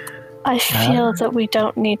 I feel that we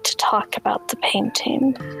don't need to talk about the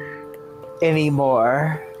painting.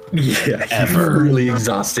 Anymore. Yeah, Ever. you've really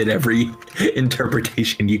exhausted every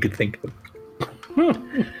interpretation you could think of.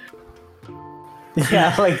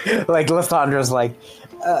 Yeah, like Lysandra's like,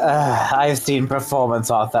 I've seen performance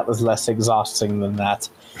art that was less exhausting than that.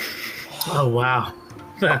 Oh, wow.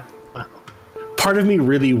 Part of me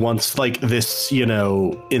really wants like this,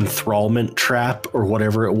 enthrallment trap or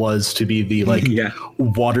whatever it was to be the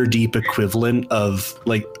water deep equivalent of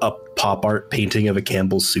like a pop art painting of a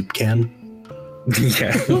Campbell's soup can.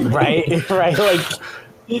 Yeah. Right? Like,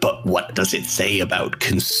 But what does it say about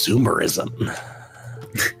consumerism?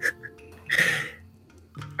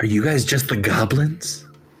 Are you guys just the goblins?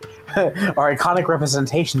 are iconic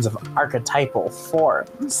representations of archetypal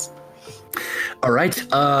forms. All right.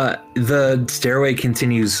 The stairway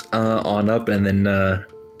continues on up and then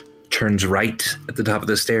turns right at the top of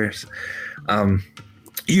the stairs.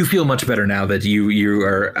 You feel much better now that you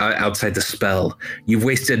are outside the spell. You've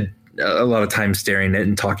wasted a lot of time staring at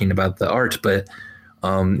and talking about the art, but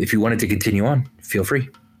if you wanted to continue on, feel free.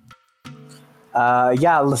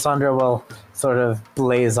 Lysandra will sort of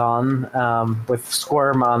blaze on with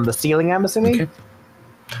Squirm on the ceiling, I'm assuming. Okay.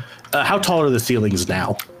 How tall are the ceilings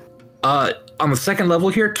now? On the second level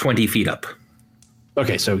here, 20 feet up.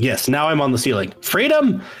 Okay, so yes, now I'm on the ceiling.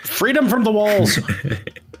 Freedom! Freedom from the walls!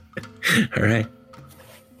 All right.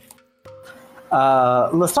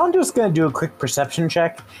 Lysandra's going to do a quick perception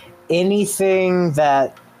check. Anything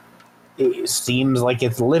that it seems like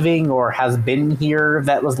it's living or has been here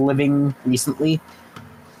that was living recently?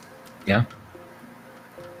 Yeah.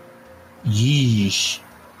 Yeesh.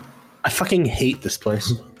 I fucking hate this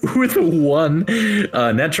place. With a 1,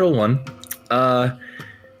 natural 1,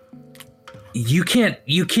 you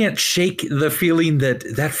can't shake the feeling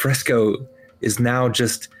that fresco is now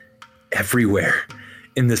just everywhere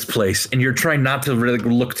in this place, and you're trying not to really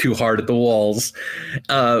look too hard at the walls,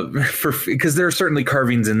 because there are certainly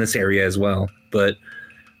carvings in this area as well. But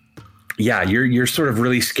yeah, you're sort of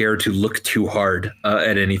really scared to look too hard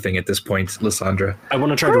at anything at this point, Lysandra. I want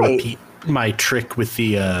to try to repeat my trick with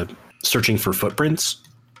the searching for footprints.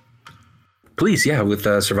 Please, yeah, with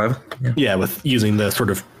survival. Yeah, with using the sort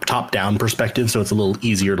of top-down perspective, so it's a little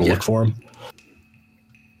easier to look for them.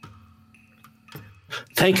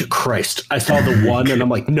 Thank Christ. I saw the 1 and I'm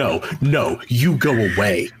like, no, you go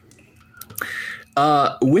away.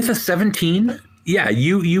 With a 17, yeah,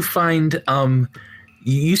 you find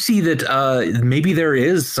you see that maybe there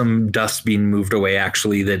is some dust being moved away,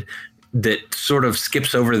 actually, that sort of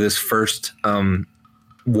skips over this first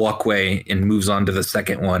walkway and moves on to the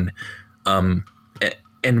second one.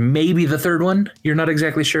 And maybe the third one, you're not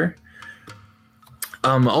exactly sure.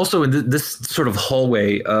 Also, in this sort of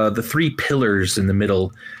hallway, the 3 pillars in the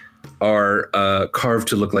middle are carved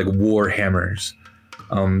to look like war hammers.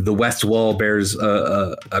 The west wall bears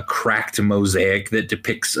a cracked mosaic that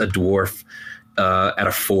depicts a dwarf at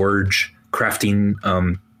a forge crafting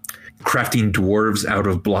dwarves out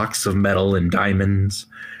of blocks of metal and diamonds.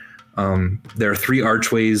 There are 3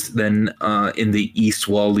 archways then in the east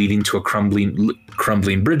wall leading to a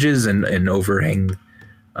crumbling bridges and overhang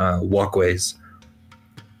walkways.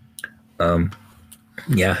 And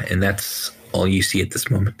that's all you see at this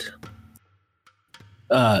moment.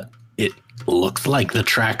 It looks like the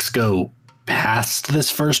tracks go past this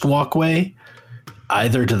first walkway,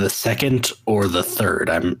 either to the second or the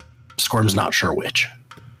third. Squirm's not sure which.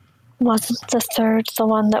 Wasn't the third the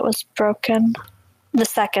one that was broken? The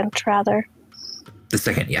second, rather. The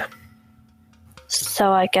second, yeah.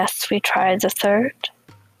 So I guess we try the third.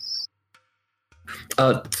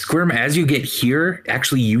 Squirm, as you get here,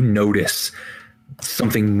 actually you notice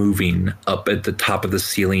something moving up at the top of the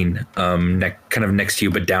ceiling, kind of next to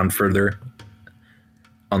you, but down further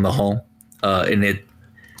on the hall. And it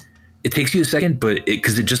takes you a second, but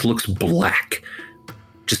because it just looks black,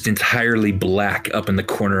 just entirely black up in the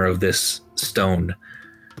corner of this stone.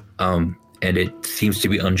 And it seems to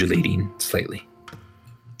be undulating slightly.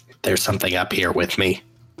 There's something up here with me.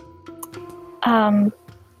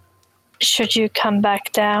 Should you come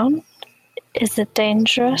back down? Is it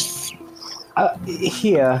dangerous?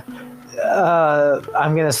 Here.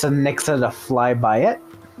 I'm going to send Nixa to fly by it.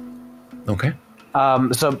 Okay.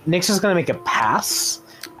 So Nixa's going to make a pass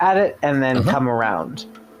at it and then come around.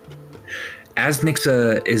 As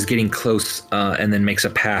Nixa is getting close and then makes a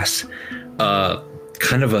pass,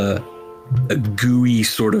 kind of a gooey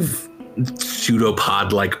sort of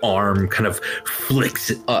pseudopod-like arm kind of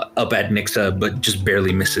flicks up at Nixa, but just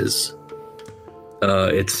barely misses.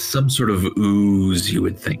 It's some sort of ooze, you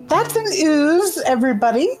would think. That's an ooze,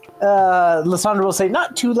 everybody. Lysandra will say,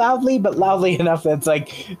 not too loudly, but loudly enough that it's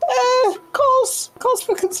like, calls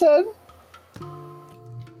for concern.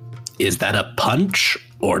 Is that a punch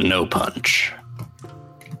or no punch?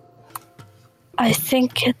 I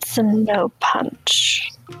think it's a no punch.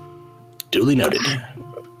 Duly noted.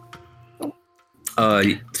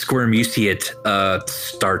 Squirm, you see it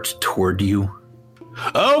start toward you.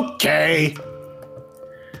 Okay.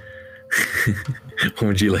 What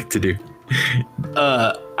would you like to do?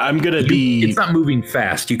 I'm gonna be. It's not moving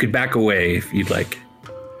fast. You could back away if you'd like.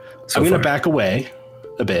 I'm gonna back away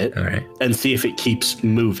a bit, all right, and see if it keeps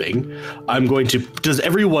moving. I'm going to. Does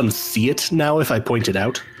everyone see it now? If I point it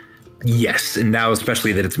out. Yes, and now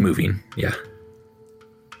especially that it's moving. Yeah.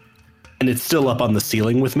 And it's still up on the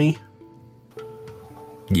ceiling with me.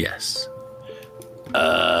 Yes.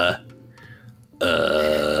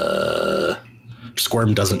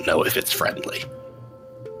 Squirm doesn't know if it's friendly.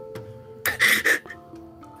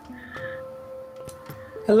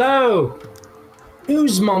 Hello,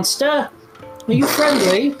 ooze monster. Are you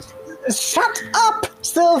friendly? Shut up,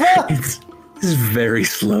 Silver! It's very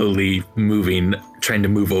slowly moving, trying to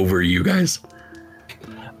move over you guys.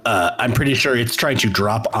 I'm pretty sure it's trying to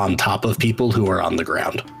drop on top of people who are on the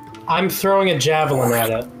ground. I'm throwing a javelin at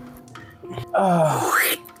it.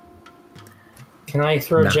 Can I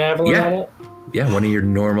throw a javelin at it? Yeah, one of your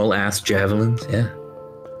normal ass javelins. Yeah.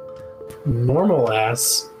 Normal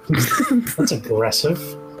ass. That's aggressive.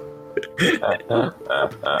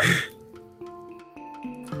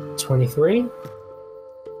 23.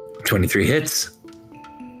 23 hits.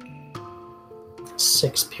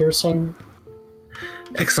 6 piercing.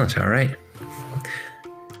 Excellent. All right.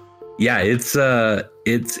 Yeah, it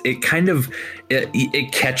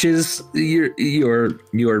catches your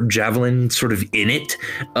javelin sort of in it,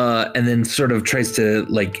 and then sort of tries to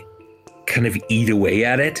like kind of eat away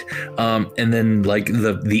at it, and then like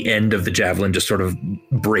the end of the javelin just sort of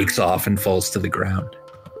breaks off and falls to the ground.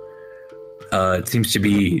 It seems to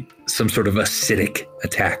be some sort of acidic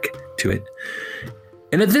attack to it.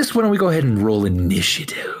 And at this, why don't we go ahead and roll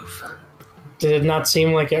initiative? Did it not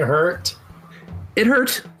seem like it hurt? It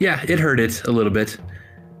hurt. Yeah, it hurt it a little bit.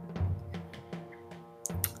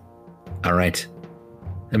 All right.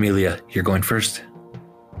 Amelia, you're going first.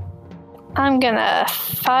 I'm gonna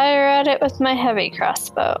fire at it with my heavy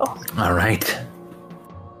crossbow. All right.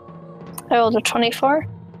 I rolled a 24.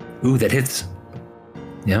 Ooh, that hits.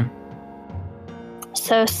 Yeah.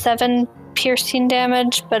 So 7 piercing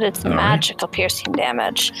damage, but it's All magical piercing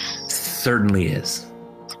damage. Certainly is.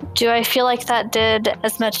 Do I feel like that did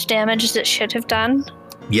as much damage as it should have done?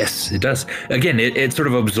 Yes, it does. Again, it sort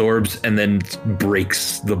of absorbs and then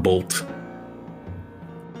breaks the bolt.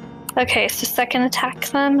 Okay, so second attack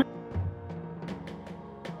then.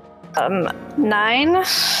 9.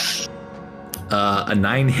 A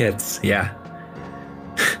 9 hits, yeah.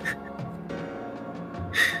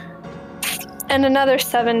 And another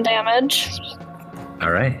 7 damage.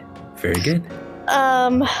 All right, very good.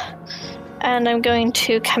 And I'm going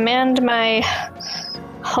to command my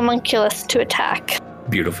homunculus to attack.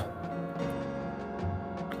 Beautiful.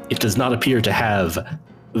 It does not appear to have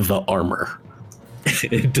the armor.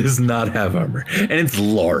 It does not have armor, and it's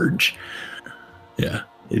large. Yeah,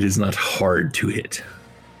 it is not hard to hit.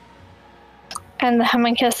 And the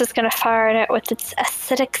homunculus is going to fire at it with its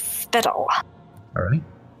acidic spittle. All right.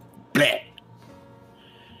 Bleh.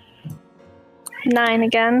 9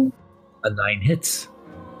 again. A 9 hits.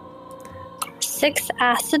 6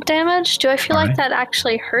 acid damage. Do I feel All like right. that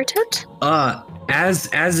actually hurt it?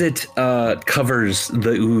 As it covers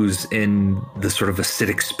the ooze in the sort of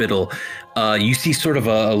acidic spittle, you see sort of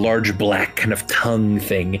a large black kind of tongue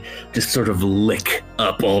thing just sort of lick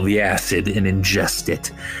up all the acid and ingest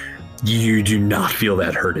it. You do not feel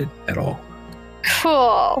that hurted at all.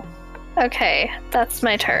 Cool. Okay, that's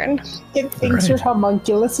my turn. It thinks your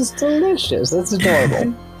homunculus is delicious. That's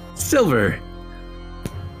adorable. Silver.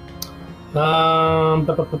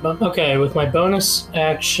 Okay, with my bonus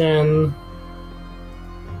action.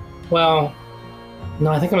 Well,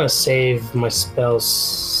 no, I think I'm gonna save my spell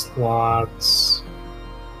slots.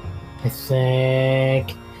 I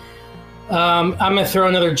think I'm gonna throw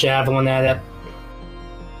another javelin at it.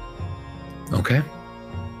 Okay.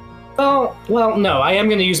 Oh, well, no. I am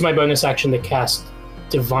gonna use my bonus action to cast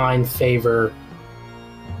Divine Favor,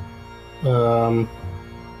 so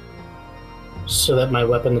that my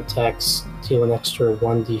weapon attacks deal an extra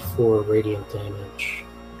 1d4 radiant damage.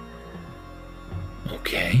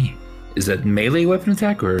 Okay. Is that melee weapon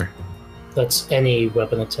attack or? That's any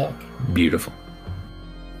weapon attack. Beautiful.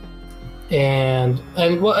 And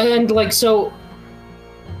like, so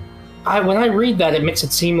when I read that, it makes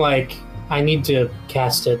it seem like I need to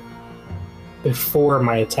cast it before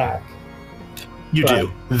my attack. You But-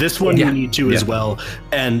 do. This one you need to as well.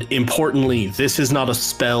 And importantly, this is not a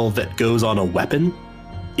spell that goes on a weapon.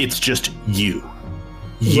 It's just you.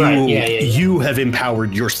 Right, yeah. You have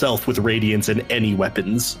empowered yourself with radiance in any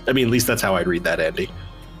weapons. I mean, at least that's how I'd read that, Andy.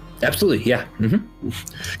 Absolutely, yeah. Mm-hmm.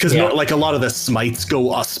 Because Yeah. like a lot of the smites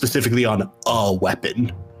go specifically on a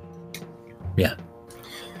weapon. Yeah.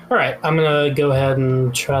 All right, I'm gonna go ahead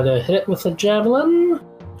and try to hit it with a javelin.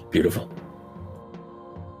 Beautiful.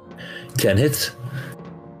 10 hits.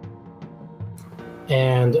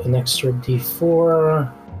 And an extra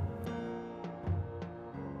d4.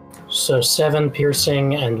 So 7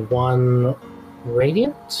 piercing and 1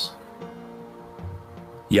 radiant.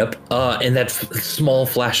 Yep. And that small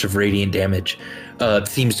flash of radiant damage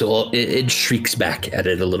seems to it shrieks back at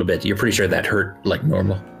it a little bit. You're pretty sure that hurt like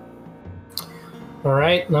normal. All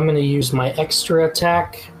right, and I'm going to use my extra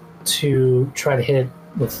attack to try to hit it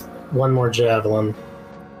with one more javelin.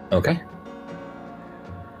 Okay.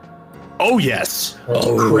 Oh, yes. That's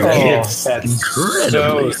Oh, crit. right. Oh, It's that's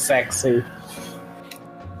incredibly- so sexy.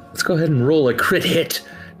 Let's go ahead and roll a crit hit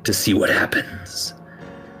to see what happens.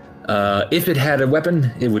 If it had a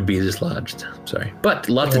weapon, it would be dislodged. Sorry. But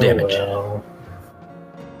lots of damage. Well.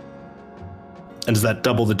 And does that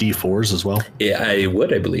double the d4s as well? Yeah, I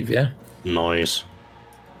would, I believe, yeah. Nice.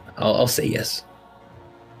 I'll say yes.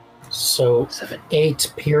 So 7.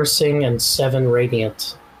 8 piercing and 7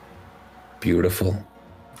 radiant. Beautiful.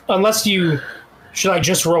 Unless you... Should I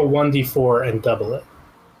just roll 1d4 and double it?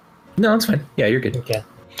 No, it's fine. Yeah, you're good. Okay.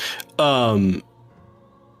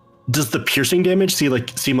 Does the piercing damage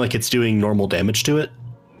seem like it's doing normal damage to it?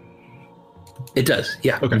 It does,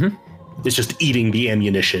 yeah. Okay. Mhm. It's just eating the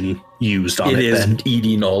ammunition used on It it. is then.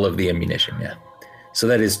 eating all of the ammunition, yeah. So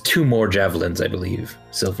that is 2 more javelins, I believe.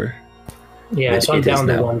 Silver. Yeah, It- so I'm it is down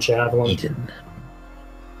to now 1 javelin. Eaten.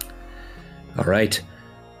 All right.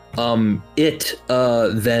 It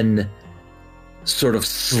then sort of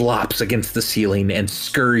slops against the ceiling and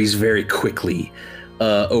scurries very quickly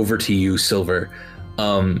over to you, Silver,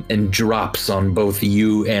 and drops on both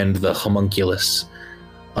you and the homunculus.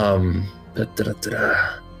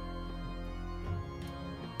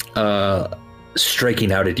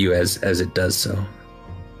 Striking out at you as it does so.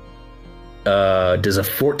 Does a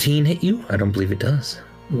 14 hit you? I don't believe it does.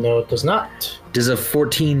 No, it does not. Does a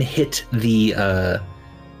 14 hit the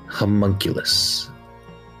homunculus?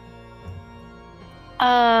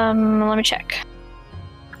 Let me check.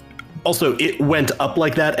 Also, it went up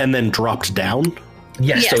like that and then dropped down.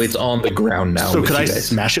 Yes, so Yes. it's on the ground now. So with could you I guys.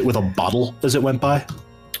 smash it with a bottle as it went by?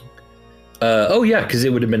 Oh yeah, because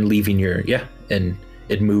it would have been leaving your and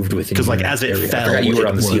it moved within. 'Cause, like, your as it area. I fell, forgot you were it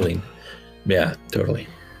on the would. ceiling. Yeah, totally.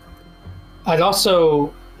 I'd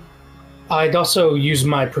also use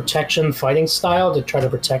my protection fighting style to try to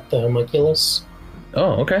protect the homunculus,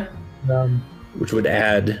 Oh, okay. Which would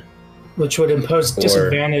add. which would impose Or-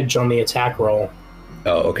 disadvantage on the attack roll.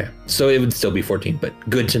 Oh, okay. So it would still be 14, but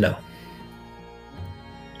good to know.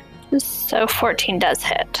 So 14 does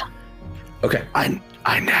hit. Okay, I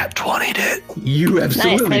nat 20'd it. you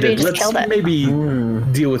absolutely maybe you did. just Let's killed it. maybe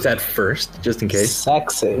deal with that first, just in case.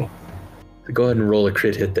 Sexy. Go ahead and roll a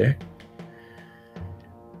crit hit there.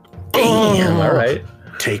 Oh. Damn! All right.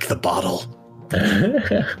 Take the bottle.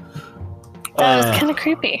 That was kind of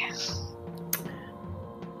creepy.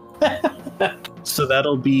 So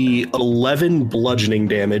that'll be 11 bludgeoning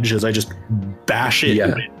damage as I just bash it Yeah.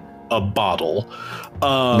 with a bottle.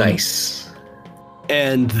 Nice.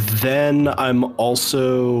 And then I'm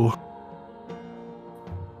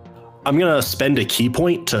gonna spend a key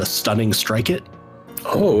point to stunning strike it.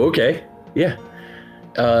 Oh, okay. Yeah.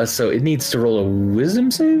 So it needs to roll a wisdom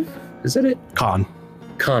save? Is that it? Con.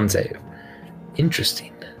 Con save.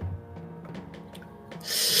 Interesting.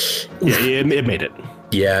 Yeah, it made it.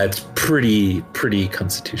 Yeah, it's pretty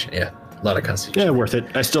constitution. Yeah, a lot of constitution. Yeah, worth it.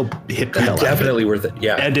 I still hit the hell out of it. Definitely worth it.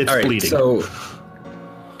 Yeah. And it's All right, bleeding. So,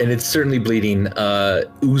 and it's certainly bleeding,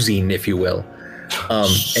 oozing, if you will. And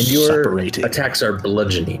your Separating. attacks are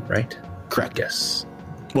bludgeoning, right? Correct. Yes.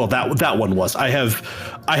 Well, that one was. I have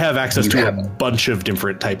I have access to a have- bunch of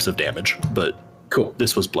different types of damage, but Cool.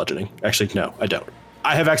 this was bludgeoning. Actually, no, I don't.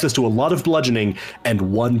 I have access to a lot of bludgeoning and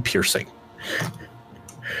 1 piercing.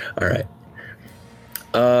 All right.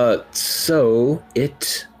 So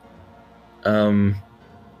it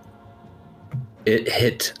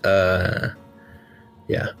hit,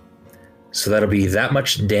 yeah. So that'll be that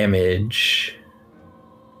much damage.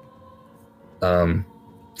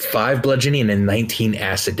 5 bludgeoning and 19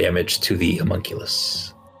 acid damage to the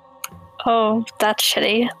homunculus. Oh, that's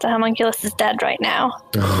shitty. The homunculus is dead right now.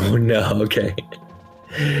 Oh no, okay.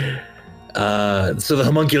 So the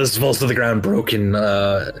homunculus falls to the ground broken,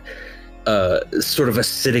 sort of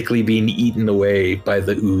acidically being eaten away by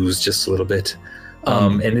the ooze just a little bit.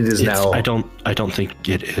 And it is now. I don't think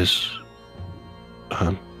it is.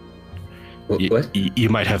 What? You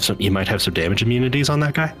might have some damage immunities on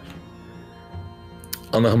that guy.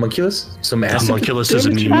 On the homunculus? Some acid Homunculus is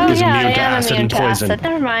damage? immune, Oh is yeah, immune to I am acid immune and to poison. acid.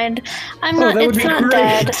 Never mind. I'm Oh, not. that would It's be not great.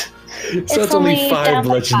 dead. So it's only 5 down to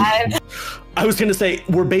bludgeoning. 5. I was going to say,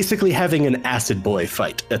 we're basically having an acid boy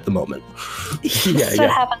fight at the moment. Yeah, That's what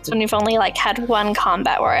happens when you've only had one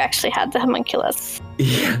combat where I actually had the homunculus.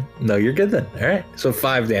 Yeah. No, you're good then. All right. So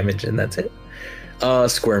 5 damage and that's it.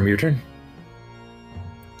 Squirm, your turn.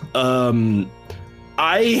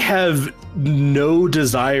 I have no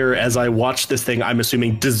desire as I watch this thing, I'm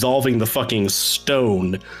assuming, dissolving the fucking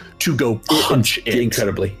stone to go punch it.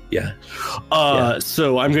 Incredibly. Yeah.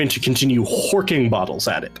 So I'm going to continue horking bottles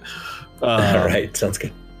at it. All right. Sounds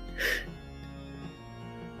good.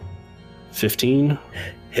 15.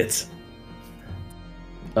 Hits.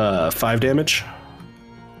 5 damage.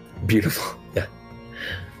 Beautiful. Yeah.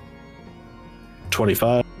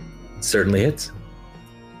 25. Certainly hits.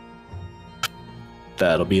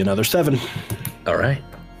 That'll be another 7. All right.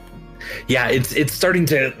 Yeah, it's starting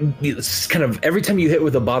to, it's kind of, every time you hit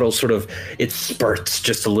with a bottle, sort of, it spurts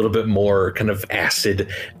just a little bit more kind of acid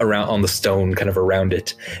around on the stone, kind of around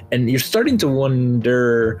it. And you're starting to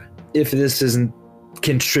wonder if this isn't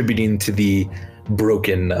contributing to the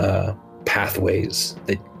broken pathways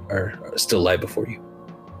that are still lie before you.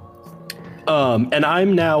 And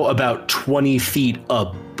I'm now about 20 feet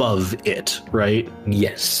above it, right?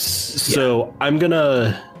 Yes. So I'm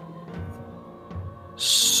gonna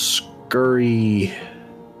scurry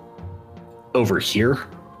over here.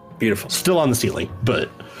 Beautiful. Still on the ceiling, but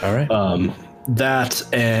All right. that,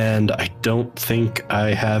 and I don't think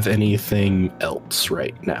I have anything else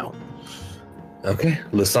right now. Okay.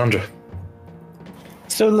 Lysandra.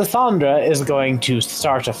 So Lysandra is going to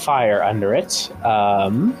start a fire under it,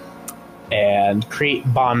 and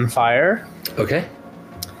create bonfire Okay.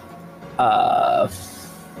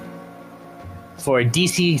 for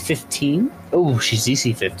DC 15. Oh, she's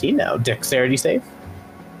DC 15 now. Dexterity save.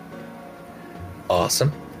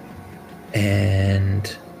 Awesome.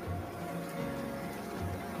 And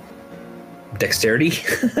dexterity.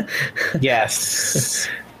 Yes.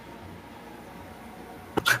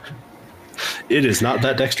 It is not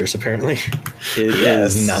that dexterous, apparently. It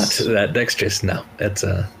Yes. is not that dexterous. No, that's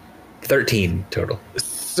 13 total.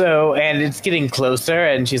 So, and it's getting closer,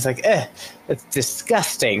 and she's like, that's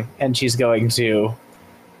disgusting. And she's going to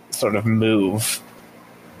sort of move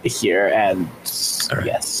here, and All right.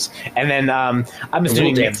 yes. And then I'm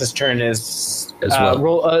assuming damage. Nix's turn is As well.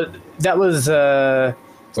 roll. That was Or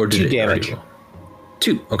did 2 it damage. already roll?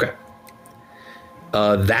 2. Okay.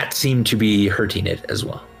 That seemed to be hurting it as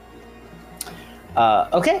well.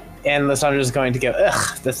 Okay. And Lysandra's going to go,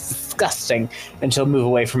 ugh, that's disgusting. And she'll move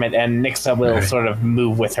away from it, and Nixa will Alright. sort of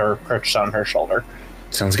move with her perched on her shoulder.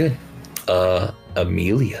 Sounds good.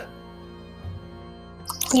 Amelia.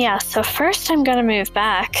 Yeah, so first I'm going to move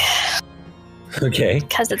back Okay.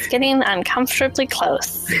 because it's getting uncomfortably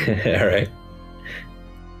close. All right.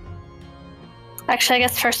 Actually, I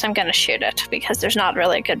guess first I'm going to shoot it because there's not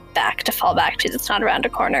really a good back to fall back to. It's not around a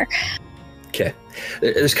corner. Okay.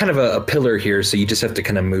 There's kind of a pillar here, so you just have to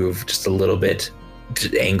kind of move just a little bit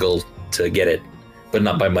to angle to get it, but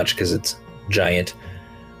not by much because it's giant.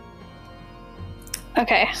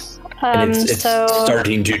 Okay. And it's so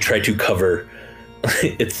starting to try to cover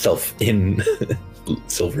itself in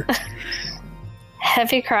silver.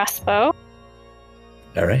 heavy crossbow,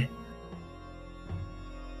 All right.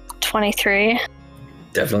 23,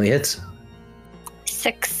 Definitely hits.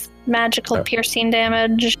 6 magical Oh. piercing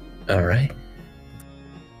damage, All right.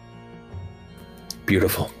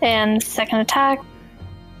 Beautiful. and second attack,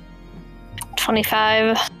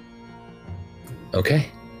 25, Okay.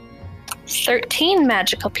 13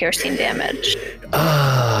 magical piercing damage.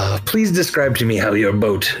 Please describe to me how your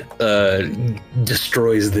boat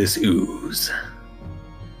destroys this ooze.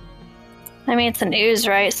 I mean, it's an ooze,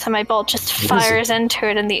 right? So my bolt just fires into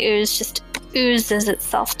it, and the ooze just oozes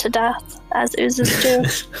itself to death, as oozes do.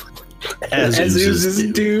 As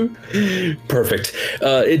oozes do. Perfect.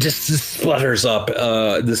 It just splutters up,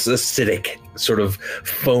 this acidic sort of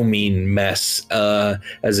foaming mess,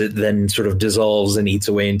 as it then sort of dissolves and eats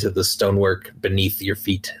away into the stonework beneath your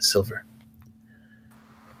feet, Silver.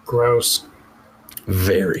 Gross.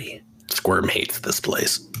 Very. Squirm hates this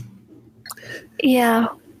place. Yeah.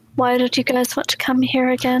 Why did you guys want to come here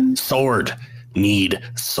again? Sword. Need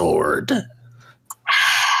sword.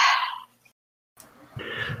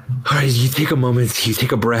 All right, you take a moment, you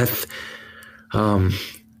take a breath.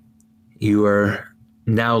 You are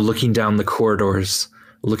now looking down the corridors,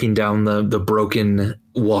 looking down the broken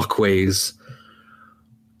walkways,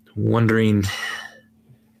 wondering,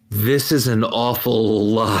 this is an awful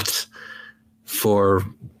lot for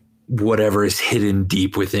whatever is hidden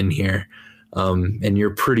deep within here. And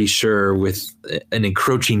you're pretty sure with an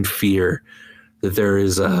encroaching fear that there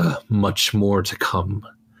is much more to come.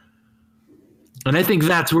 And I think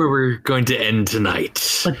that's where we're going to end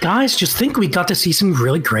tonight. But guys, just think we got to see some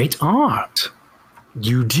really great art.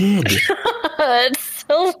 You did. It's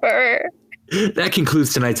Silver. That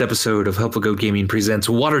concludes tonight's episode of Helpful Goat Gaming presents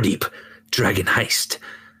Waterdeep Dragon Heist.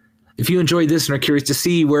 If you enjoyed this and are curious to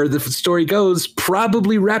see where the story goes,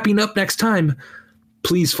 probably wrapping up next time,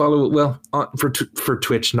 please follow, for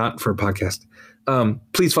Twitch, not for a podcast.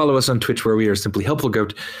 Please follow us on Twitch, where we are simply Helpful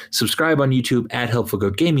Goat. Subscribe on YouTube at Helpful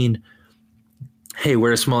Goat Gaming. Hey,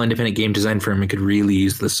 we're a small independent game design firm and could really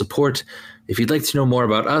use the support. If you'd like to know more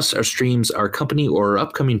about us, our streams, our company, or our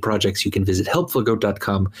upcoming projects, you can visit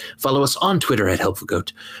helpfulgoat.com, follow us on Twitter at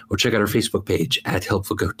helpfulgoat, or check out our Facebook page at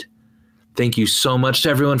helpfulgoat. Thank you so much to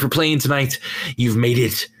everyone for playing tonight. You've made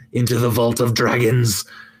it into the Vault of Dragons.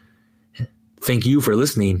 Thank you for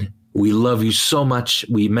listening. We love you so much.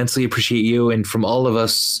 We immensely appreciate you. And from all of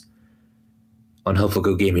us on Helpful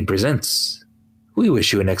Goat Gaming Presents, we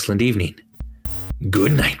wish you an excellent evening.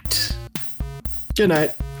 Good night. Good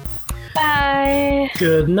night. Bye.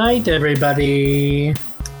 Good night, everybody.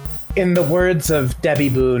 In the words of Debbie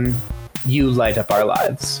Boone, you light up our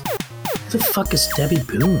lives. Who the fuck is Debbie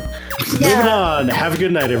Boone? Moving on. Have a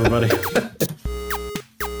good night, everybody.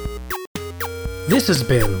 This has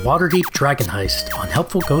been Waterdeep Dragon Heist on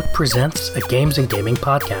Helpful Goat Presents, a games and gaming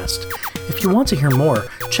podcast. If you want to hear more,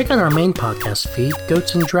 check out our main podcast feed,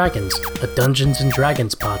 Goats and Dragons, a Dungeons and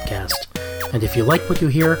Dragons podcast. And if you like what you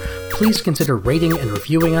hear, please consider rating and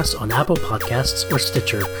reviewing us on Apple Podcasts or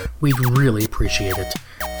Stitcher. We'd really appreciate it.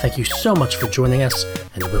 Thank you so much for joining us,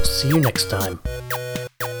 and we'll see you next time.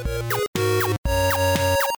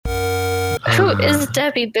 Who is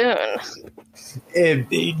Debbie Boone?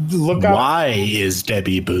 Look up. Why is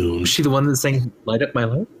Debbie Boone? Is she the one that sang Light Up My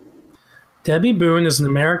Life? Debbie Boone is an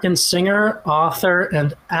American singer, author,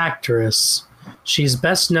 and actress. She's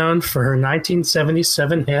best known for her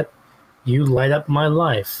 1977 hit, You Light Up My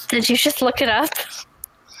Life. Did you just look it up?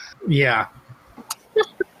 Yeah.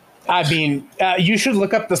 I mean, you should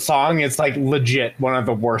look up the song. It's like legit one of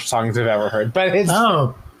the worst songs I've ever heard. But it's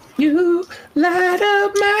You light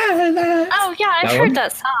up my life. Oh, yeah, I've That heard one?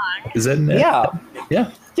 that song. Is that in yeah,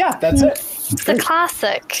 Yeah. that's it. It's a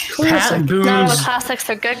classic. Pat No, Boone's, classics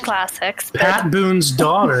are good classics. But Pat Boone's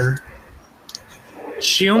daughter.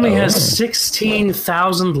 She only has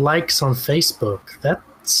 16,000 likes on Facebook. That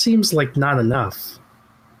seems like not enough,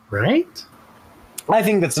 right? I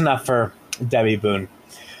think that's enough for Debbie Boone.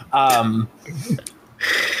 God,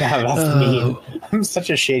 that's mean. I'm such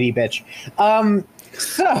a shady bitch.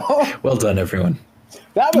 So Well done, everyone.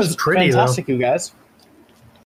 that was pretty, fantastic, you guys.